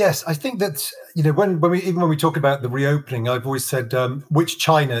 Yes, I think that when we talk about the reopening, I've always said which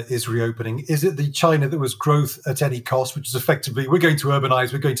China is reopening. Is it the China that was growth at any cost, which is effectively we're going to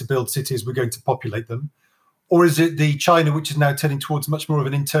urbanize, we're going to build cities, we're going to populate them, or is it the China which is now turning towards much more of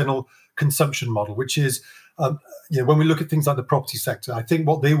an internal consumption model, which is when we look at things like the property sector, I think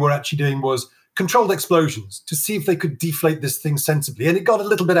what they were actually doing was controlled explosions to see if they could deflate this thing sensibly. And it got a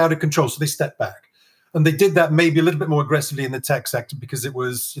little bit out of control, so they stepped back. And they did that maybe a little bit more aggressively in the tech sector because it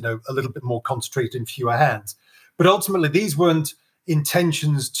was, a little bit more concentrated in fewer hands. But ultimately, these weren't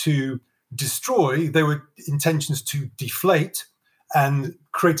intentions to destroy. They were intentions to deflate and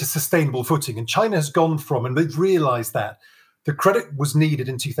create a sustainable footing. And China has gone from, and they've realized that, the credit was needed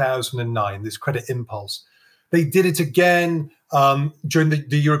in 2009, this credit impulse. They did it again during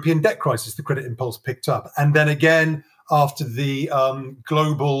the European debt crisis. The credit impulse picked up. And then again, after the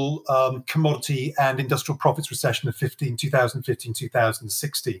global commodity and industrial profits recession of 2015,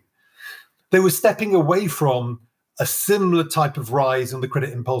 2016. They were stepping away from a similar type of rise on the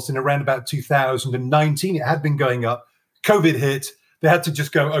credit impulse in around about 2019. It had been going up. COVID hit. They had to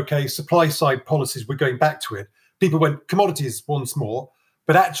just go, okay, supply side policies, we're going back to it. People went commodities once more.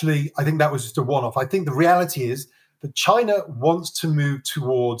 But actually, I think that was just a one-off. I think the reality is that China wants to move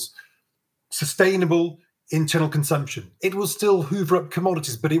towards sustainable internal consumption. It will still hoover up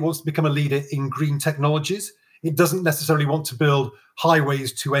commodities, but it wants to become a leader in green technologies. It doesn't necessarily want to build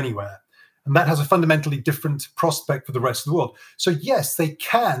highways to anywhere. And that has a fundamentally different prospect for the rest of the world. So yes, they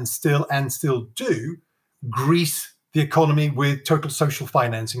can still do grease the economy with total social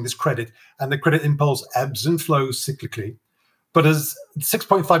financing, this credit, and the credit impulse ebbs and flows cyclically. But as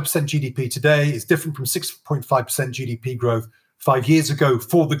 6.5% GDP today is different from 6.5% GDP growth 5 years ago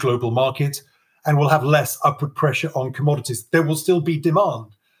for the global market, and will have less upward pressure on commodities. There will still be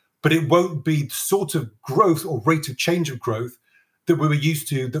demand, but it won't be the sort of growth or rate of change of growth that we were used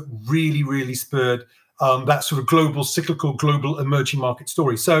to that really, really spurred that sort of global, cyclical, global emerging market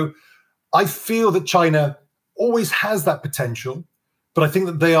story. So I feel that China always has that potential, but I think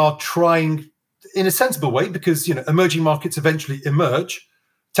that they are trying in a sensible way because, emerging markets eventually emerge.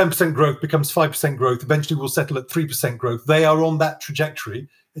 10% growth becomes 5% growth. Eventually we'll settle at 3% growth. They are on that trajectory.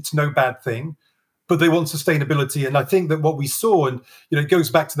 It's no bad thing, but they want sustainability. And I think that what we saw, and it goes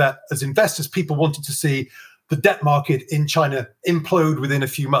back to that as investors, people wanted to see the debt market in China implode within a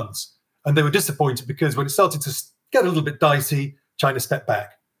few months. And they were disappointed because when it started to get a little bit dicey, China stepped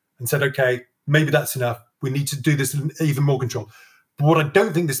back and said, okay, maybe that's enough. We need to do this in even more control. But what I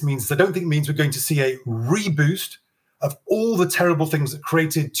don't think this means is I don't think it means we're going to see a reboost of all the terrible things that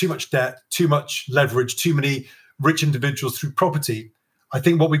created too much debt, too much leverage, too many rich individuals through property. I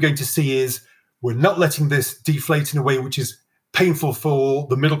think what we're going to see is we're not letting this deflate in a way which is painful for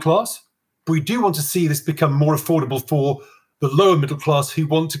the middle class, but we do want to see this become more affordable for the lower middle class who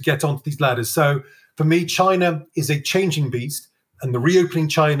want to get onto these ladders. So for me, China is a changing beast, and the reopening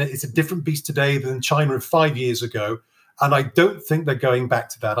China is a different beast today than China of 5 years ago. And I don't think they're going back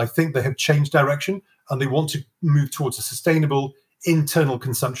to that. I think they have changed direction and they want to move towards a sustainable internal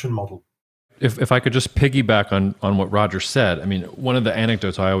consumption model. if I could just piggyback on what Roger said, I mean, one of the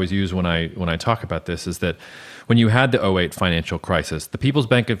anecdotes I always use when I talk about this is that when you had the '08 financial crisis, the People's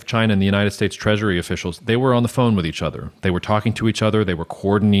Bank of China and the United States Treasury officials, they were on the phone with each other. They were talking to each other. They were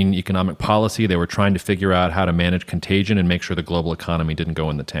coordinating economic policy. They were trying to figure out how to manage contagion and make sure the global economy didn't go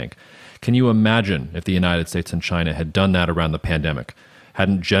in the tank. Can you imagine if the United States and China had done that around the pandemic?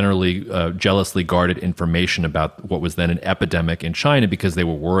 Hadn't generally jealously guarded information about what was then an epidemic in China because they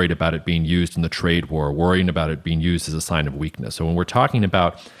were worried about it being used in the trade war, worrying about it being used as a sign of weakness. So when we're talking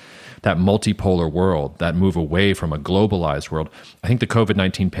about that multipolar world, that move away from a globalized world, I think the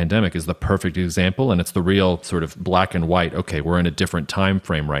COVID-19 pandemic is the perfect example, and it's the real sort of black and white, okay, we're in a different time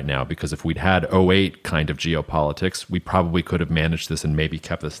frame right now, because if we'd had '08 kind of geopolitics, we probably could have managed this and maybe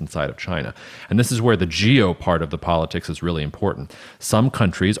kept this inside of China. And this is where the geo part of the politics is really important. Some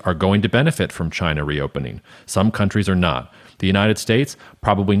countries are going to benefit from China reopening. Some countries are not. The United States,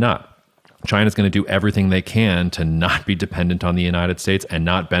 probably not. China's going to do everything they can to not be dependent on the United States and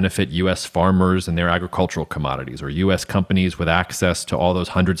not benefit U.S. farmers and their agricultural commodities, or U.S. companies with access to all those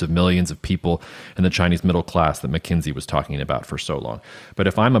hundreds of millions of people in the Chinese middle class that McKinsey was talking about for so long. But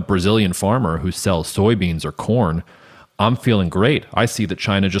if I'm a Brazilian farmer who sells soybeans or corn, I'm feeling great. I see that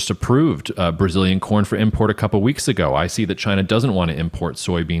China just approved Brazilian corn for import a couple weeks ago. I see that China doesn't want to import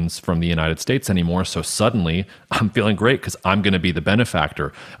soybeans from the United States anymore. So suddenly I'm feeling great because I'm going to be the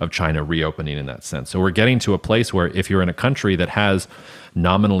benefactor of China reopening in that sense. So we're getting to a place where if you're in a country that has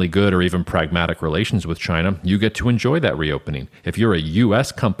nominally good or even pragmatic relations with China, you get to enjoy that reopening. If you're a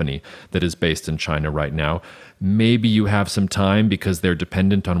U.S. company that is based in China right now, maybe you have some time because they're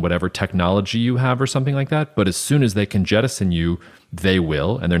dependent on whatever technology you have or something like that. But as soon as they can jettison you, they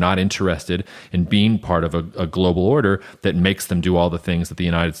will, and they're not interested in being part of a global order that makes them do all the things that the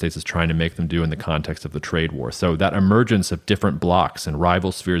United States is trying to make them do in the context of the trade war. So that emergence of different blocks and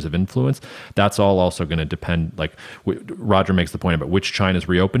rival spheres of influence, that's all also going to depend, like Roger makes the point about which China's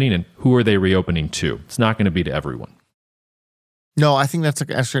reopening and who are they reopening to. It's not going to be to everyone. No, I think that's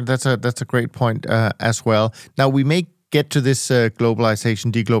a great point as well. Now we may get to this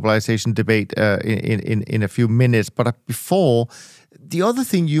globalization, deglobalization debate in a few minutes, but before, the other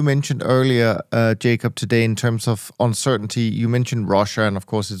thing you mentioned earlier, Jacob, today in terms of uncertainty, you mentioned Russia, and of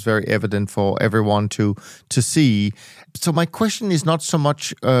course it's very evident for everyone to see. So my question is not so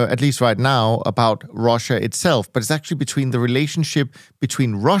much, at least right now, about Russia itself, but it's actually between the relationship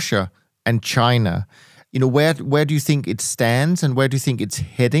between Russia and China. You know, where do you think it stands and where do you think it's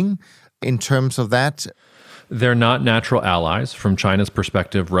heading in terms of that? They're not natural allies. From China's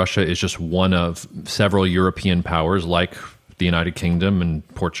perspective, Russia is just one of several European powers like the United Kingdom and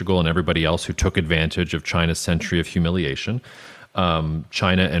Portugal and everybody else who took advantage of China's century of humiliation.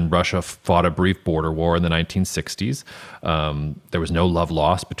 China and Russia fought a brief border war in the 1960s. There was no love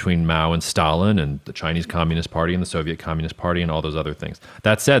lost between Mao and Stalin and the Chinese Communist Party and the Soviet Communist Party and all those other things.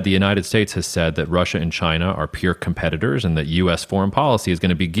 That said, the United States has said that Russia and China are peer competitors and that U.S. foreign policy is going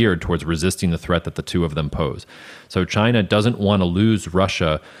to be geared towards resisting the threat that the two of them pose. So China doesn't want to lose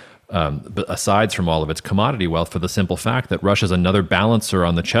Russia but aside from all of its commodity wealth, for the simple fact that Russia's another balancer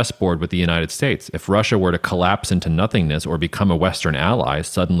on the chessboard with the United States. If Russia were to collapse into nothingness or become a Western ally,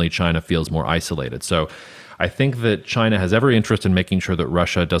 suddenly China feels more isolated. So I think that China has every interest in making sure that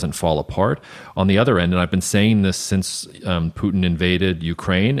Russia doesn't fall apart. On the other end, and I've been saying this since Putin invaded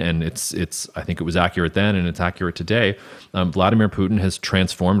Ukraine, and it's I think it was accurate then and it's accurate today, Vladimir Putin has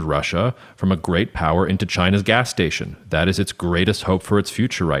transformed Russia from a great power into China's gas station. That is its greatest hope for its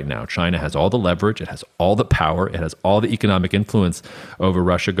future right now. China has all the leverage, it has all the power, it has all the economic influence over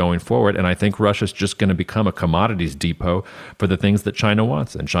Russia going forward, and I think Russia's just going to become a commodities depot for the things that China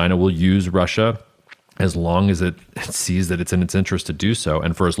wants, and China will use Russia as long as it sees that it's in its interest to do so.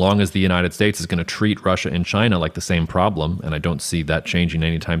 And for as long as the United States is going to treat Russia and China like the same problem, and I don't see that changing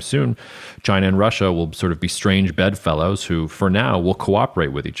anytime soon, China and Russia will sort of be strange bedfellows who, for now, will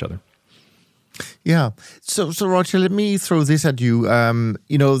cooperate with each other. Yeah. So Roger, let me throw this at you.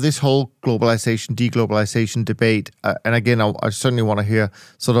 You know, this whole globalization, deglobalization debate, and again, I certainly want to hear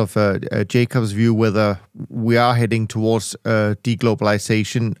sort of Jacob's view whether we are heading towards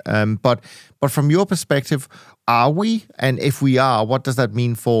deglobalization. But from your perspective, are we? And if we are, what does that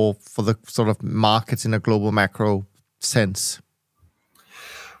mean for the sort of markets in a global macro sense?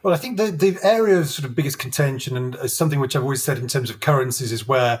 Well, I think the area of sort of biggest contention, and something which I've always said in terms of currencies, is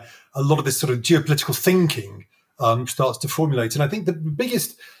where a lot of this sort of geopolitical thinking starts to formulate. And I think the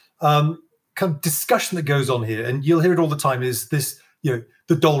biggest kind of discussion that goes on here, and you'll hear it all the time, is this, you know,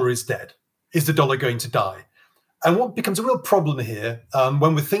 the dollar is dead. Is the dollar going to die? And what becomes a real problem here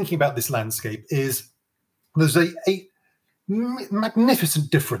when we're thinking about this landscape is there's a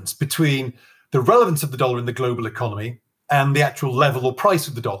magnificent difference between the relevance of the dollar in the global economy and the actual level or price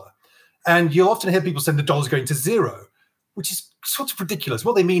of the dollar. And you'll often hear people saying the dollar's going to zero, which is sort of ridiculous.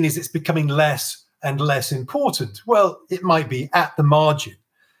 What they mean is it's becoming less and less important. Well, it might be at the margin.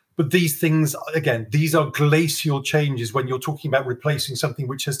 But these things, again, these are glacial changes when you're talking about replacing something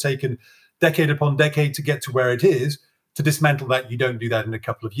which has taken decade upon decade to get to where it is. To dismantle that, you don't do that in a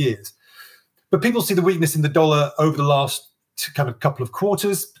couple of years. But people see the weakness in the dollar over the last kind of couple of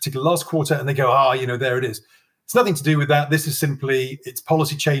quarters, particularly last quarter, and they go, there it is. It's nothing to do with that. This is simply its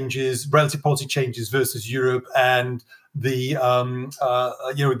policy changes, relative policy changes versus Europe, and the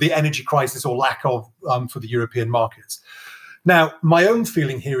the energy crisis or lack of for the European markets. Now, my own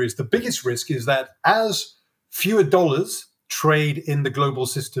feeling here is the biggest risk is that as fewer dollars trade in the global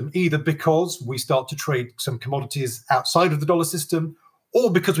system, either because we start to trade some commodities outside of the dollar system,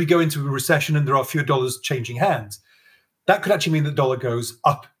 or because we go into a recession and there are fewer dollars changing hands, that could actually mean the dollar goes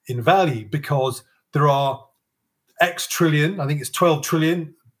up in value because there are X trillion, I think it's 12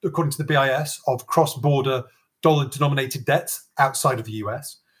 trillion, according to the BIS, of cross-border dollar-denominated debts outside of the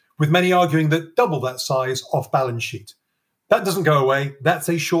US, with many arguing that double that size off balance sheet. That doesn't go away. That's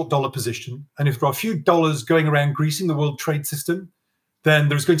a short dollar position. And if there are a few dollars going around greasing the world trade system, then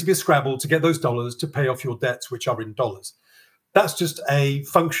there's going to be a scrabble to get those dollars to pay off your debts, which are in dollars. That's just a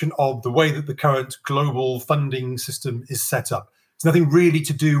function of the way that the current global funding system is set up. It's nothing really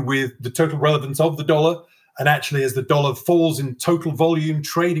to do with the total relevance of the dollar. And actually, as the dollar falls in total volume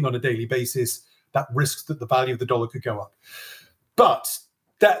trading on a daily basis, that risks that the value of the dollar could go up. But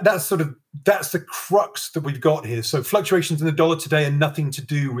that's the crux that we've got here. So fluctuations in the dollar today are nothing to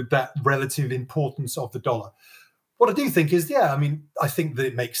do with that relative importance of the dollar. What I do think is, I think that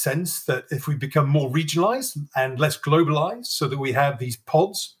it makes sense that if we become more regionalized and less globalized, so that we have these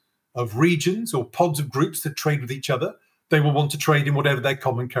pods of regions or pods of groups that trade with each other, they will want to trade in whatever their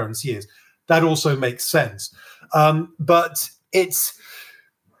common currency is. That also makes sense. But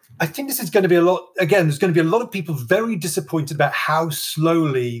I think this is going to be there's going to be a lot of people very disappointed about how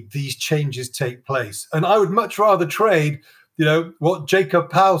slowly these changes take place. And I would much rather trade, what Jay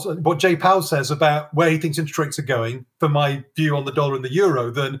Powell says about where he thinks interest rates are going for my view on the dollar and the euro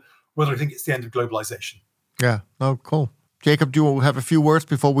than whether I think it's the end of globalization. Yeah, cool. Jacob, do you have a few words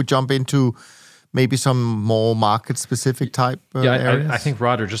before we jump into maybe some more market-specific type areas? I think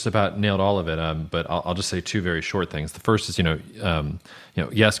Roger just about nailed all of it. But I'll just say two very short things. The first is,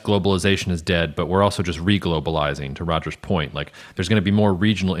 yes, globalization is dead, but we're also just re-globalizing. To Roger's point, like there's going to be more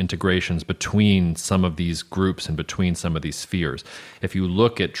regional integrations between some of these groups and between some of these spheres. If you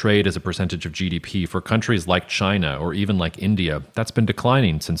look at trade as a percentage of GDP for countries like China or even like India, that's been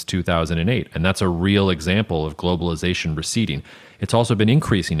declining since 2008, and that's a real example of globalization receding. It's also been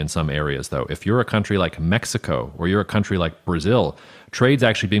increasing in some areas, though. If you're a country like Mexico or you're a country like Brazil, trade's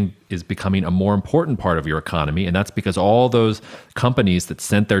actually is becoming a more important part of your economy, and that's because all those companies that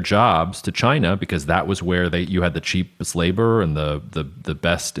sent their jobs to China, because that was where you had the cheapest labor and the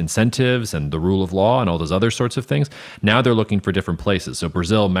best incentives and the rule of law and all those other sorts of things, now they're looking for different places. So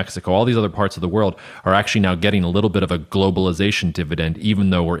Brazil, Mexico, all these other parts of the world are actually now getting a little bit of a globalization dividend, even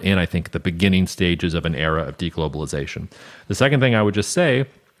though we're in, I think, the beginning stages of an era of deglobalization. The second thing I would just say,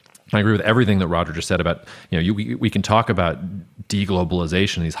 I agree with everything that Roger just said about, we can talk about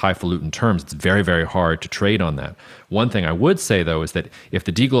deglobalization, these highfalutin terms. It's very, very hard to trade on that. One thing I would say, though, is that if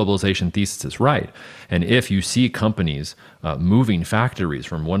the deglobalization thesis is right, and if you see companies moving factories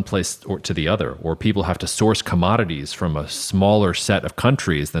from one place to the other, or people have to source commodities from a smaller set of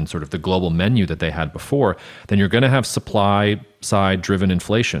countries than sort of the global menu that they had before, then you're going to have supply side driven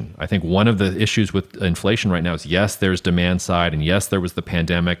inflation. I think one of the issues with inflation right now is, yes, there's demand side, and yes, there was the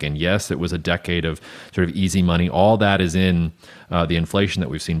pandemic, and yes, it was a decade of sort of easy money. All that is in the inflation that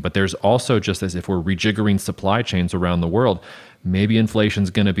we've seen. But there's also, just as if we're rejiggering supply chains around the world, maybe inflation's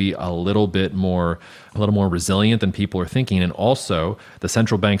going to be a little more resilient than people are thinking. And also, the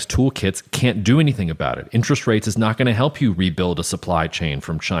central bank's toolkits can't do anything about it. Interest rates is not going to help you rebuild a supply chain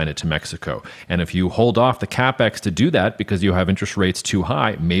from China to Mexico. And if you hold off the capex to do that because you have interest rates too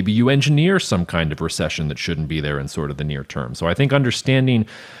high, maybe you engineer some kind of recession that shouldn't be there in sort of the near term. So I think understanding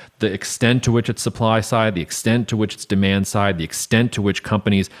the extent to which it's supply side, the extent to which it's demand side, the extent to which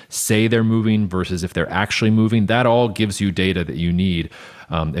companies say they're moving versus if they're actually moving, that all gives you data that you need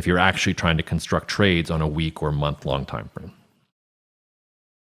if you're actually trying to construct trades on a week or month-long time frame.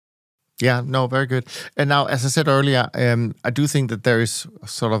 Yeah, no, very good. And now, as I said earlier, I do think that there is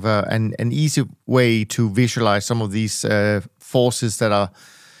sort of an easy way to visualize some of these forces that are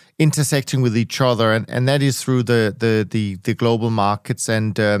intersecting with each other, and that is through the global markets.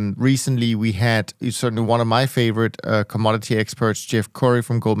 And recently we had certainly one of my favorite commodity experts, Jeff Curry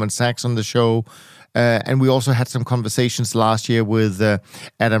from Goldman Sachs, on the show. And we also had some conversations last year with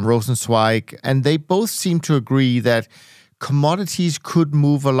Adam Rosenzweig, and they both seem to agree that commodities could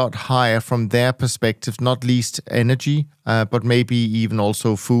move a lot higher from their perspective, not least energy, but maybe even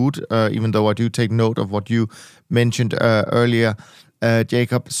also food, even though I do take note of what you mentioned earlier,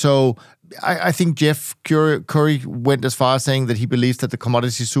 Jacob. So I think Jeff Curry went as far as saying that he believes that the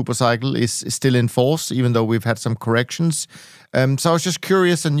commodity supercycle is still in force, even though we've had some corrections. So I was just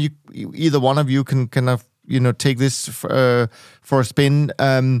curious, and either one of you can kind of take this for a spin,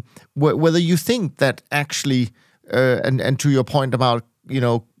 whether you think that actually, and to your point about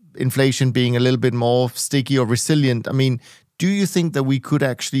inflation being a little bit more sticky or resilient. I mean, do you think that we could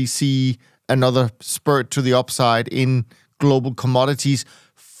actually see another spurt to the upside in global commodities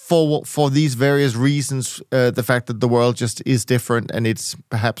for these various reasons? The fact that the world just is different and it's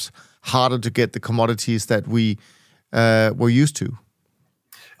perhaps harder to get the commodities that we were used to.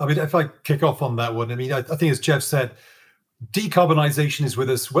 I mean, if I kick off on that one, I mean, I think as Jeff said, decarbonization is with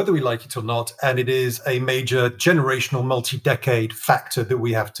us, whether we like it or not, and it is a major generational, multi-decade factor that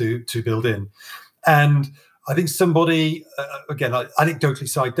we have to build in. And I think somebody, again, anecdotally,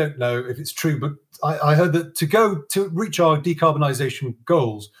 so I don't know if it's true, but I heard that to reach our decarbonization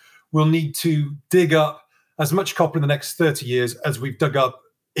goals, we'll need to dig up as much copper in the next 30 years as we've dug up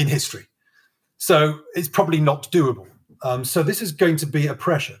in history. So it's probably not doable. So this is going to be a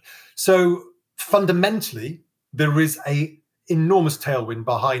pressure. So fundamentally, there is a enormous tailwind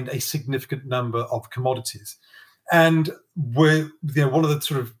behind a significant number of commodities. And one of the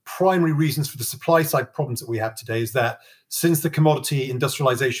sort of primary reasons for the supply side problems that we have today is that since the commodity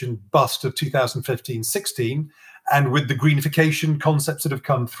industrialization bust of 2015-16, and with the greenification concepts that have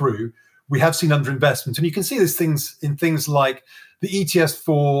come through, we have seen underinvestment. And you can see these things in things like the ETS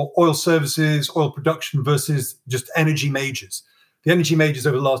for oil services, oil production versus just energy majors. The energy majors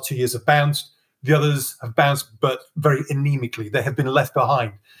over the last 2 years have bounced. The others have bounced, but very anemically. They have been left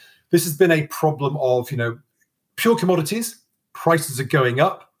behind. This has been a problem of, pure commodities, prices are going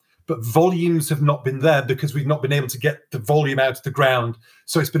up, but volumes have not been there because we've not been able to get the volume out of the ground.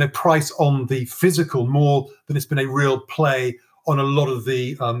 So it's been a price on the physical more than it's been a real play on a lot of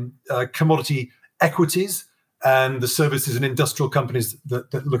the commodity equities and the services and industrial companies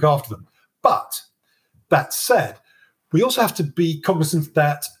that look after them. But that said, we also have to be cognizant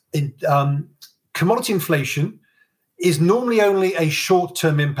that commodity inflation is normally only a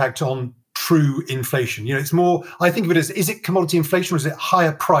short-term impact on true inflation. It's more, I think of it as, is it commodity inflation or is it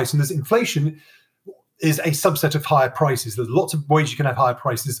higher price? And there's inflation is a subset of higher prices. There's lots of ways you can have higher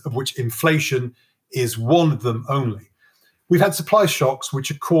prices, of which inflation is one of them only. We've had supply shocks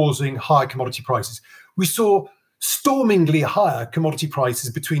which are causing higher commodity prices. We saw stormingly higher commodity prices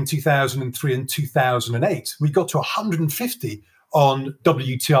between 2003 and 2008. We got to 150 on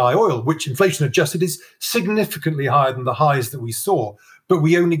WTI oil, which inflation adjusted is significantly higher than the highs that we saw, but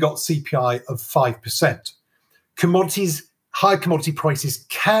we only got CPI of 5%. High commodity prices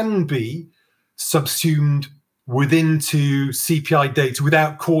can be subsumed into CPI data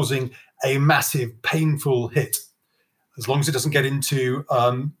without causing a massive, painful hit, as long as it doesn't get into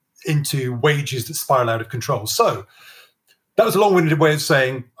wages that spiral out of control. So that was a long-winded way of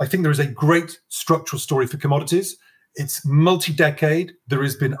saying, I think there is a great structural story for commodities. It's multi-decade. There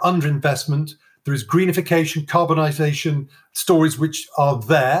has been underinvestment. There is greenification, carbonization stories which are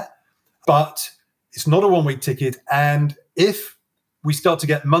there, but it's not a one-way ticket. And if we start to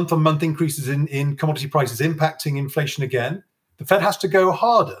get month-on-month increases in commodity prices impacting inflation again, the Fed has to go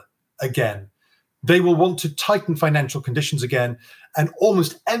harder again. They will want to tighten financial conditions again. And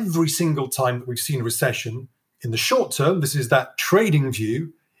almost every single time that we've seen a recession, in the short term, this is that trading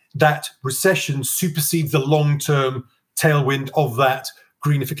view, that recession supersedes the long-term tailwind of that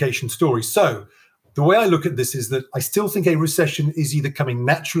greenification story. So the way I look at this is that I still think a recession is either coming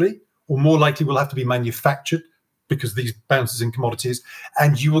naturally or more likely will have to be manufactured because of these bounces in commodities.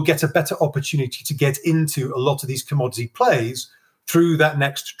 And you will get a better opportunity to get into a lot of these commodity plays through that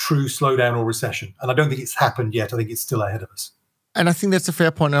next true slowdown or recession. And I don't think it's happened yet. I think it's still ahead of us. And I think that's a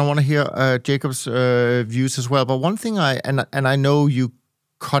fair point. And I want to hear Jacob's views as well. But one thing I know you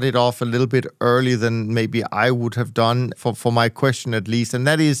cut it off a little bit earlier than maybe I would have done for my question at least. And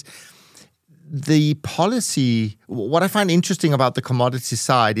that is the policy. What I find interesting about the commodity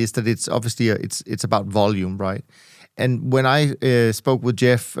side is that it's obviously it's about volume, right? And when I spoke with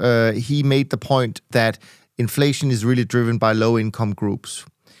Jeff, he made the point that inflation is really driven by low-income groups.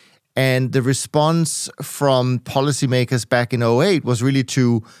 And the response from policymakers back in 2008 was really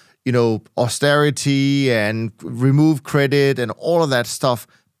to austerity and remove credit and all of that stuff.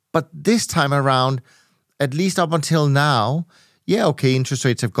 But this time around, at least up until now, yeah, okay, interest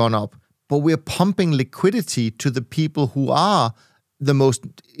rates have gone up, but we're pumping liquidity to the people who are the most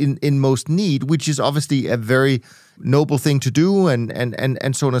in most need, which is obviously a very noble thing to do, and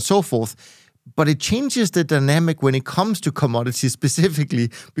so on and so forth. But it changes the dynamic when it comes to commodities specifically,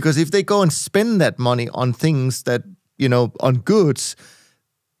 because if they go and spend that money on things that, on goods,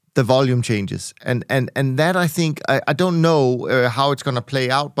 the volume changes. And that, I think, I don't know how it's going to play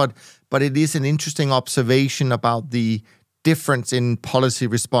out, but it is an interesting observation about the difference in policy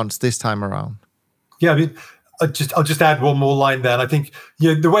response this time around. Yeah, I mean, I'll just add one more line there. And I think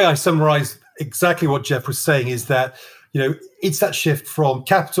the way I summarize exactly what Jeff was saying is that it's that shift from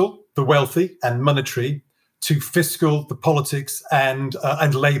capital, the wealthy and monetary, to fiscal, the politics and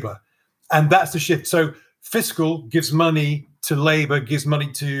labor, and that's the shift. So fiscal gives money to labor, gives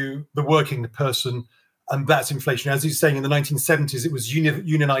money to the working person, and that's inflation. As he's saying, in the 1970s, it was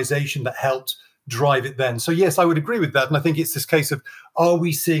unionization that helped drive it then. So yes, I would agree with that. And I think it's this case of, are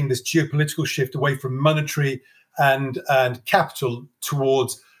we seeing this geopolitical shift away from monetary and capital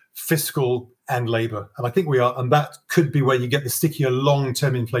towards fiscal and labor? And I think we are, and that could be where you get the stickier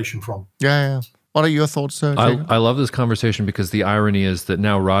long-term inflation from. Yeah. What are your thoughts, Jacob? I love this conversation because the irony is that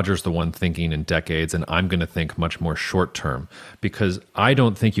now Roger's the one thinking in decades, and I'm going to think much more short term, because I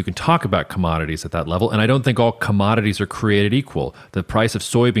don't think you can talk about commodities at that level, and I don't think all commodities are created equal. The price of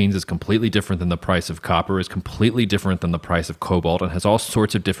soybeans is completely different than the price of copper, is completely different than the price of cobalt, and has all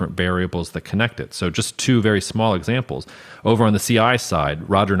sorts of different variables that connect it. So just two very small examples. Over on the CI side,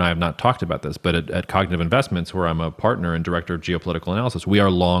 Roger and I have not talked about this, but at Cognitive Investments, where I'm a partner and director of geopolitical analysis, we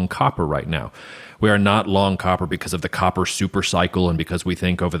are long copper right now. We are not long copper because of the copper super cycle and because we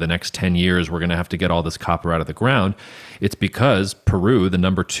think over the next 10 years we're going to have to get all this copper out of the ground. It's because Peru, the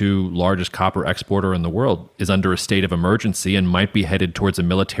number 2 largest copper exporter in the world, is under a state of emergency and might be headed towards a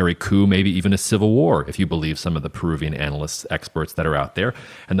military coup, maybe even a civil war, if you believe some of the Peruvian analysts, experts that are out there.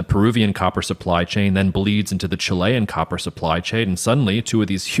 And the Peruvian copper supply chain then bleeds into the Chilean copper supply chain. And suddenly 2 of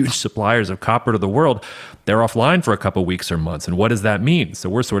these huge suppliers of copper to the world, they're offline for a couple weeks or months. And what does that mean? So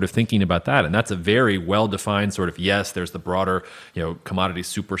we're sort of thinking about that. And that's a very well-defined sort of, yes, there's the broader, commodity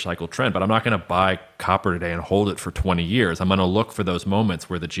super cycle trend, but I'm not going to buy copper today and hold it for 20 years. I'm going to look for those moments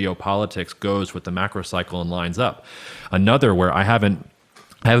where the geopolitics goes with the macro cycle and lines up. Another where I haven't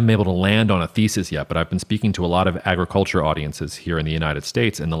been able to land on a thesis yet, but I've been speaking to a lot of agriculture audiences here in the United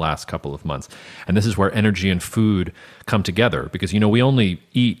States in the last couple of months. And this is where energy and food come together, because, we only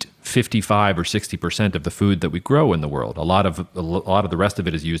eat 55 or 60% of the food that we grow in the world. A lot of the rest of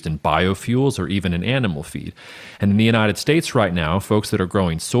it is used in biofuels or even in animal feed. And in the United States right now, folks that are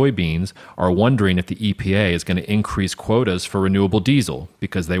growing soybeans are wondering if the EPA is going to increase quotas for renewable diesel,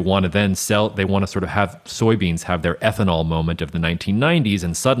 because they want to then they want to sort of have soybeans have their ethanol moment of the 1990s.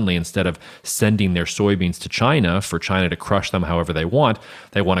 And suddenly, instead of sending their soybeans to China for China to crush them however they want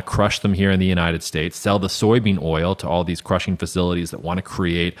to crush them here in the United States, sell the soybean oil to all these crushing facilities that want to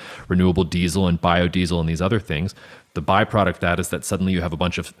create renewable diesel and biodiesel and these other things. The byproduct of that is that suddenly you have a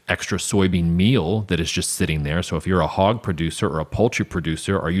bunch of extra soybean meal that is just sitting there. So if you're a hog producer or a poultry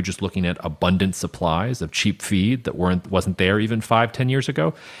producer, are you just looking at abundant supplies of cheap feed that wasn't there even 5-10 years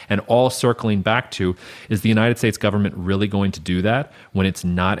ago? And all circling back to, is the United States government really going to do that when it's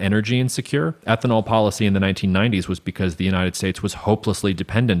not energy insecure? Ethanol policy in the 1990s was because the United States was hopelessly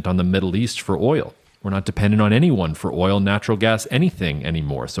dependent on the Middle East for oil. We're not dependent on anyone for oil, natural gas, anything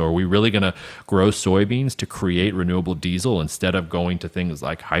anymore. So are we really going to grow soybeans to create renewable diesel instead of going to things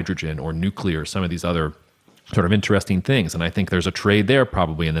like hydrogen or nuclear, some of these other sort of interesting things? And I think there's a trade there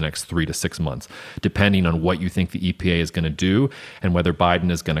probably in the next 3 to 6 months, depending on what you think the EPA is going to do and whether Biden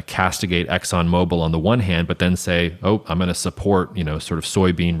is going to castigate ExxonMobil on the one hand, but then say, oh, I'm going to support, sort of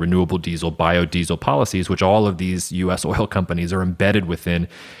soybean, renewable diesel, biodiesel policies, which all of these U.S. oil companies are embedded within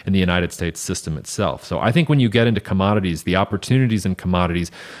in the United States system itself. So I think when you get into commodities, the opportunities in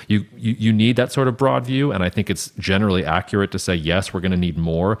commodities, you need that sort of broad view. And I think it's generally accurate to say, yes, we're going to need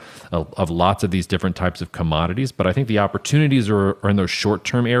more of lots of these different types of commodities. But I think the opportunities are in those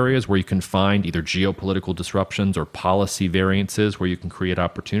short-term areas where you can find either geopolitical disruptions or policy variances where you can create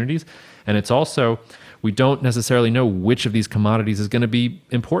opportunities. And it's also, we don't necessarily know which of these commodities is going to be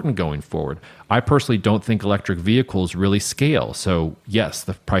important going forward. I personally don't think electric vehicles really scale. So yes,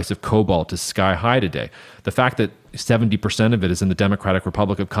 the price of cobalt is sky high today. The fact that 70% of it is in the Democratic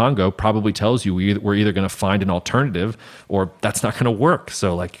Republic of Congo probably tells you we're either going to find an alternative or that's not going to work.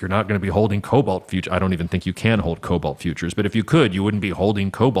 So you're not going to be holding cobalt futures. I don't even think you can hold cobalt futures, but if you could, you wouldn't be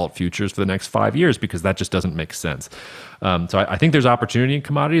holding cobalt futures for the next 5 years because that just doesn't make sense. So I think there's opportunity in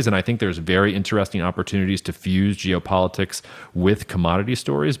commodities, and I think there's very interesting opportunities to fuse geopolitics with commodity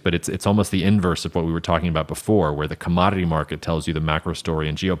stories. But it's almost the inverse of what we were talking about before, where the commodity market tells you the macro story,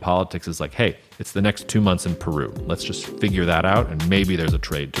 and geopolitics is like, hey, it's the next 2 months in Peru. Let's just figure that out, and maybe there's a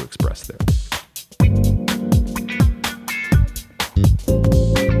trade to express there.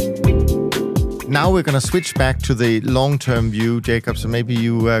 Now we're going to switch back to the long-term view, Jacob, so maybe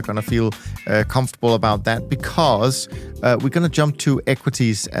you are going to feel comfortable about that, because we're going to jump to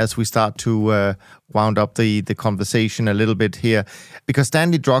equities as we start to wound up the conversation a little bit here, because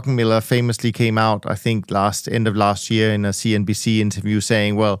Stanley Druckenmiller famously came out, I think, end of last year in a CNBC interview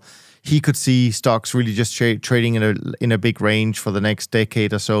saying, well, he could see stocks really just trading in a big range for the next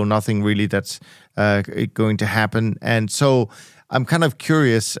decade or so, nothing really that's going to happen. And so I'm kind of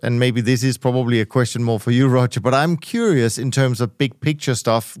curious, and maybe this is probably a question more for you, Roger, but I'm curious in terms of big picture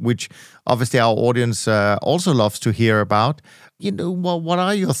stuff, which obviously our audience also loves to hear about. What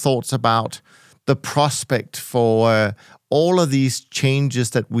are your thoughts about the prospect for all of these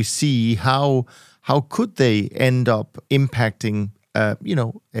changes that we see? How could they end up impacting,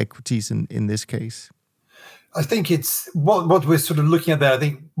 equities in this case? I think it's what we're sort of looking at there. I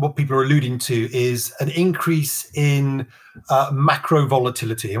think what people are alluding to is an increase in macro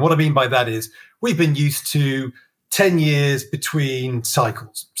volatility. And what I mean by that is we've been used to 10 years between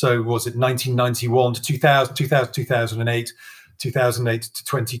cycles. So was it 1991 to 2000, 2008, 2008 to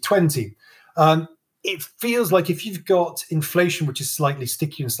 2020? It feels like if you've got inflation, which is slightly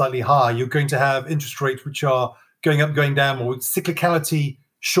sticky and slightly high, you're going to have interest rates which are going up, going down, or cyclicality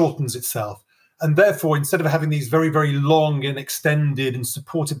shortens itself. And therefore, instead of having these very, very long and extended and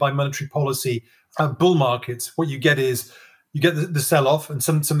supported by monetary policy bull markets, what you get is you get the sell-off, and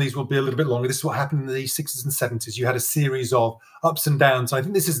some of these will be a little bit longer. This is what happened in the 60s and 70s. You had a series of ups and downs. I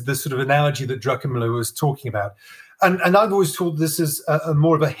think this is the sort of analogy that Druckenmiller was talking about. And I've always thought this is a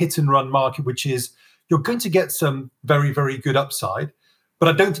more of a hit-and-run market, which is you're going to get some very, very good upside, but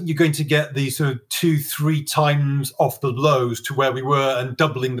I don't think you're going to get the sort of 2-3 times off the lows to where we were and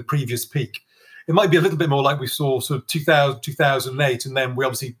doubling the previous peak. It might be a little bit more like we saw sort of 2000, 2008, and then we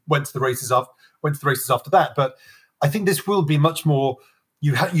obviously went to the races after that. But I think this will be much more,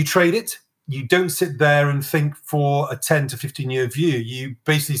 you trade it, you don't sit there and think for a 10 to 15-year view. You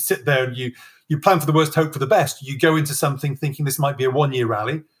basically sit there and you plan for the worst, hope for the best. You go into something thinking this might be a 1-year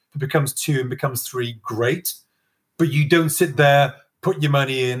rally. If it becomes 2 and becomes 3, great. But you don't sit there, put your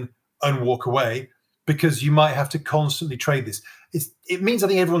money in and walk away, because you might have to constantly trade this. It means I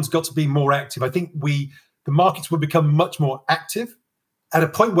think everyone's got to be more active. I think the markets will become much more active at a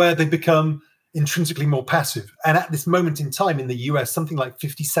point where they become intrinsically more passive. And at this moment in time in the US, something like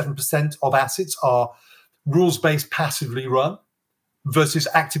 57% of assets are rules-based, passively run versus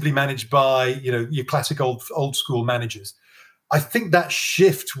actively managed by your classic old school managers. I think that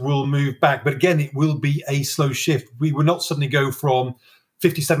shift will move back, but again, it will be a slow shift. We will not suddenly go from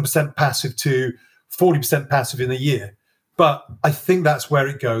 57% passive to 40% passive in a year. But I think that's where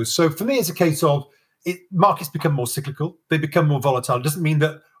it goes. So for me, it's a case of markets become more cyclical. They become more volatile. It doesn't mean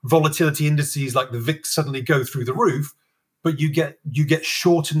that volatility indices like the VIX suddenly go through the roof, but you get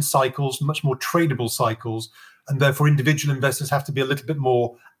shortened cycles, much more tradable cycles, and therefore individual investors have to be a little bit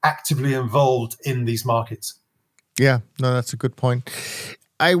more actively involved in these markets. Yeah, no, that's a good point.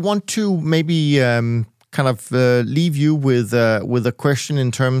 I want to maybe leave you with a question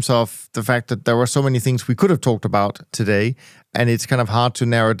in terms of the fact that there were so many things we could have talked about today, and it's kind of hard to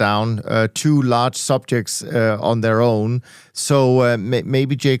narrow down 2 large subjects on their own. So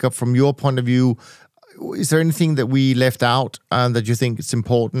maybe, Jacob, from your point of view, is there anything that we left out that you think it's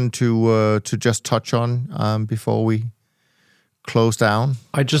important to just touch on before we close down?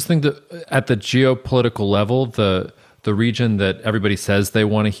 I just think that at the geopolitical level, the region that everybody says they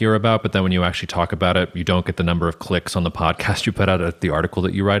want to hear about, but then when you actually talk about it, you don't get the number of clicks on the podcast you put out at the article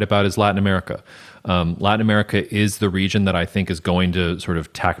that you write about, is Latin America. Latin America is the region that I think is going to sort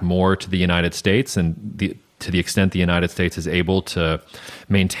of tack more to the United States, and to the extent the United States is able to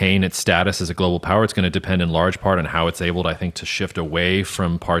maintain its status as a global power, it's going to depend in large part on how it's able, I think, to shift away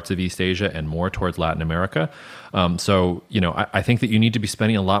from parts of East Asia and more towards Latin America. I think that you need to be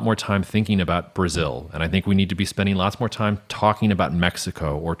spending a lot more time thinking about Brazil. And I think we need to be spending lots more time talking about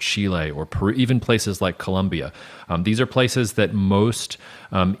Mexico or Chile or Peru, even places like Colombia. These are places that most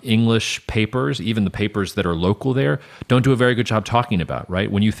English papers, even the papers that are local there, don't do a very good job talking about,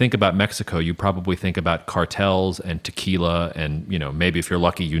 right? When you think about Mexico, you probably think about cartels and tequila, and maybe if you're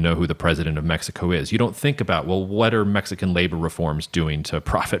lucky, you know who the president of Mexico is. You don't think about, well, what are Mexican labor reforms doing to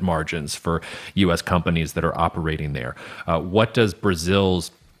profit margins for U.S. companies that are operating there? What does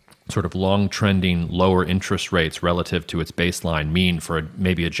Brazil's sort of long trending lower interest rates relative to its baseline mean for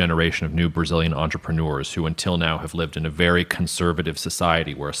maybe a generation of new Brazilian entrepreneurs who until now have lived in a very conservative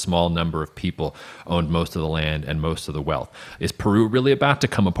society where a small number of people owned most of the land and most of the wealth? Is Peru really about to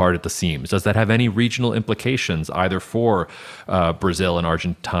come apart at the seams? Does that have any regional implications either for Brazil and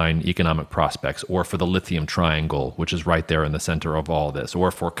Argentine economic prospects, or for the lithium triangle, which is right there in the center of all this,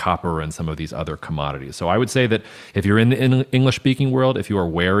 or for copper and some of these other commodities? So I would say that if you're in the English-speaking world, if you are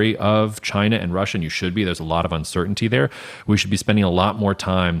wary of China and Russia, and you should be, there's a lot of uncertainty there, we should be spending a lot more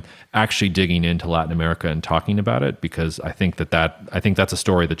time actually digging into Latin America and talking about it, because I think that's a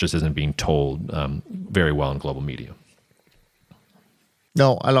story that just isn't being told very well in global media.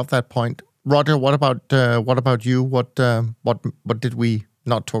 No, I love that point. Roger, what about you? What did we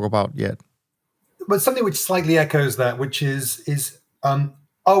not talk about yet? But something which slightly echoes that, which is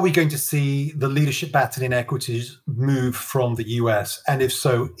are we going to see the leadership baton in equities move from the US? And if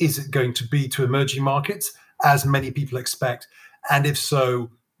so, is it going to be to emerging markets, as many people expect? And if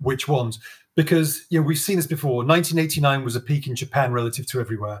so, which ones? Because we've seen this before. 1989 was a peak in Japan relative to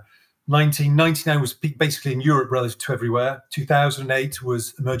everywhere. 1999 was a peak basically in Europe relative to everywhere. 2008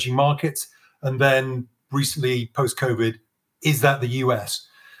 was emerging markets. And then recently, post-COVID, is that the US?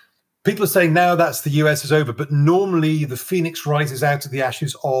 People are saying now that's the US is over, but normally the phoenix rises out of the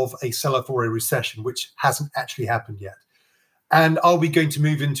ashes of a sell-off or a recession, which hasn't actually happened yet. And are we going to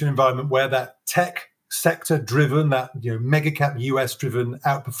move into an environment where that tech sector-driven, that mega cap US-driven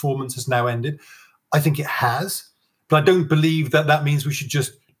outperformance has now ended? I think it has, but I don't believe that means we should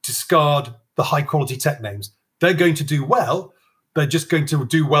just discard the high-quality tech names. They're going to do well. They're just going to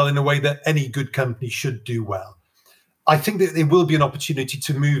do well in a way that any good company should do well. I think that there will be an opportunity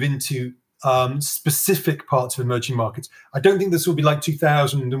to move into specific parts of emerging markets. I don't think this will be like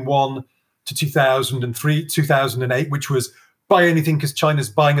 2001 to 2003, 2008, which was buy anything because China's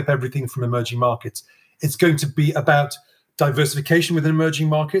buying up everything from emerging markets. It's going to be about diversification within emerging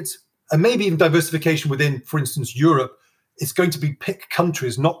markets, and maybe even diversification within, for instance, Europe. It's going to be pick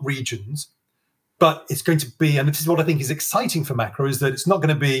countries, not regions, but it's going to be, and this is what I think is exciting for macro, is that it's not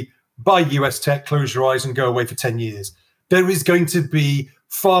going to be buy US tech, close your eyes and go away for 10 years. There is going to be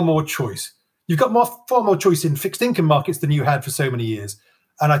far more choice. You've got far more choice in fixed income markets than you had for so many years.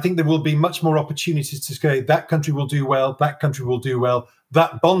 And I think there will be much more opportunities to say that country will do well, that country will do well,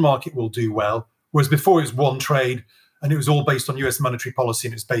 that bond market will do well. Whereas before it was one trade and it was all based on US monetary policy,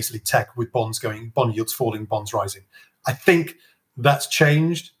 and it's basically tech with bond yields falling, bonds rising. I think that's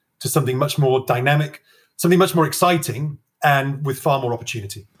changed to something much more dynamic, something much more exciting, and with far more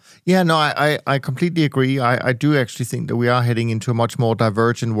opportunity. Yeah, no, I completely agree. I do actually think that we are heading into a much more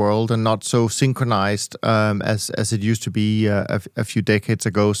divergent world and not so synchronized as it used to be a few decades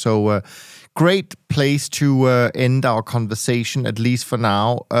ago. So great place to end our conversation, at least for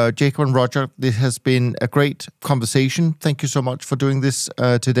now. Jacob and Roger, this has been a great conversation. Thank you so much for doing this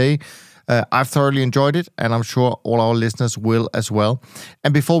today. I've thoroughly enjoyed it, and I'm sure all our listeners will as well.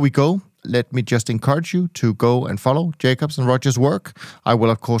 And before we go, let me just encourage you to go and follow Jacob's and Roger's work. I will,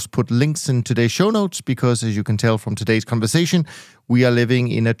 of course, put links in today's show notes because, as you can tell from today's conversation, we are living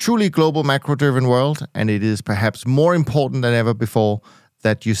in a truly global macro-driven world, and it is perhaps more important than ever before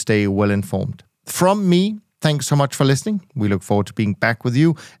that you stay well-informed. From me, thanks so much for listening. We look forward to being back with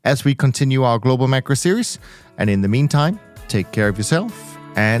you as we continue our Global Macro series. And in the meantime, take care of yourself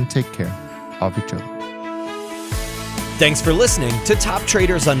and take care of each other. Thanks for listening to Top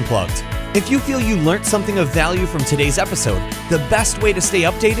Traders Unplugged. If you feel you learned something of value from today's episode, the best way to stay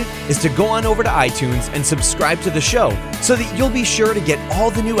updated is to go on over to iTunes and subscribe to the show so that you'll be sure to get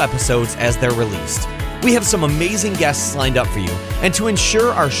all the new episodes as they're released. We have some amazing guests lined up for you, and to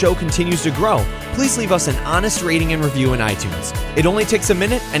ensure our show continues to grow, please leave us an honest rating and review in iTunes. It only takes a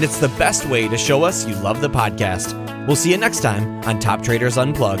minute, and it's the best way to show us you love the podcast. We'll see you next time on Top Traders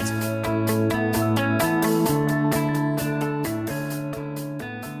Unplugged.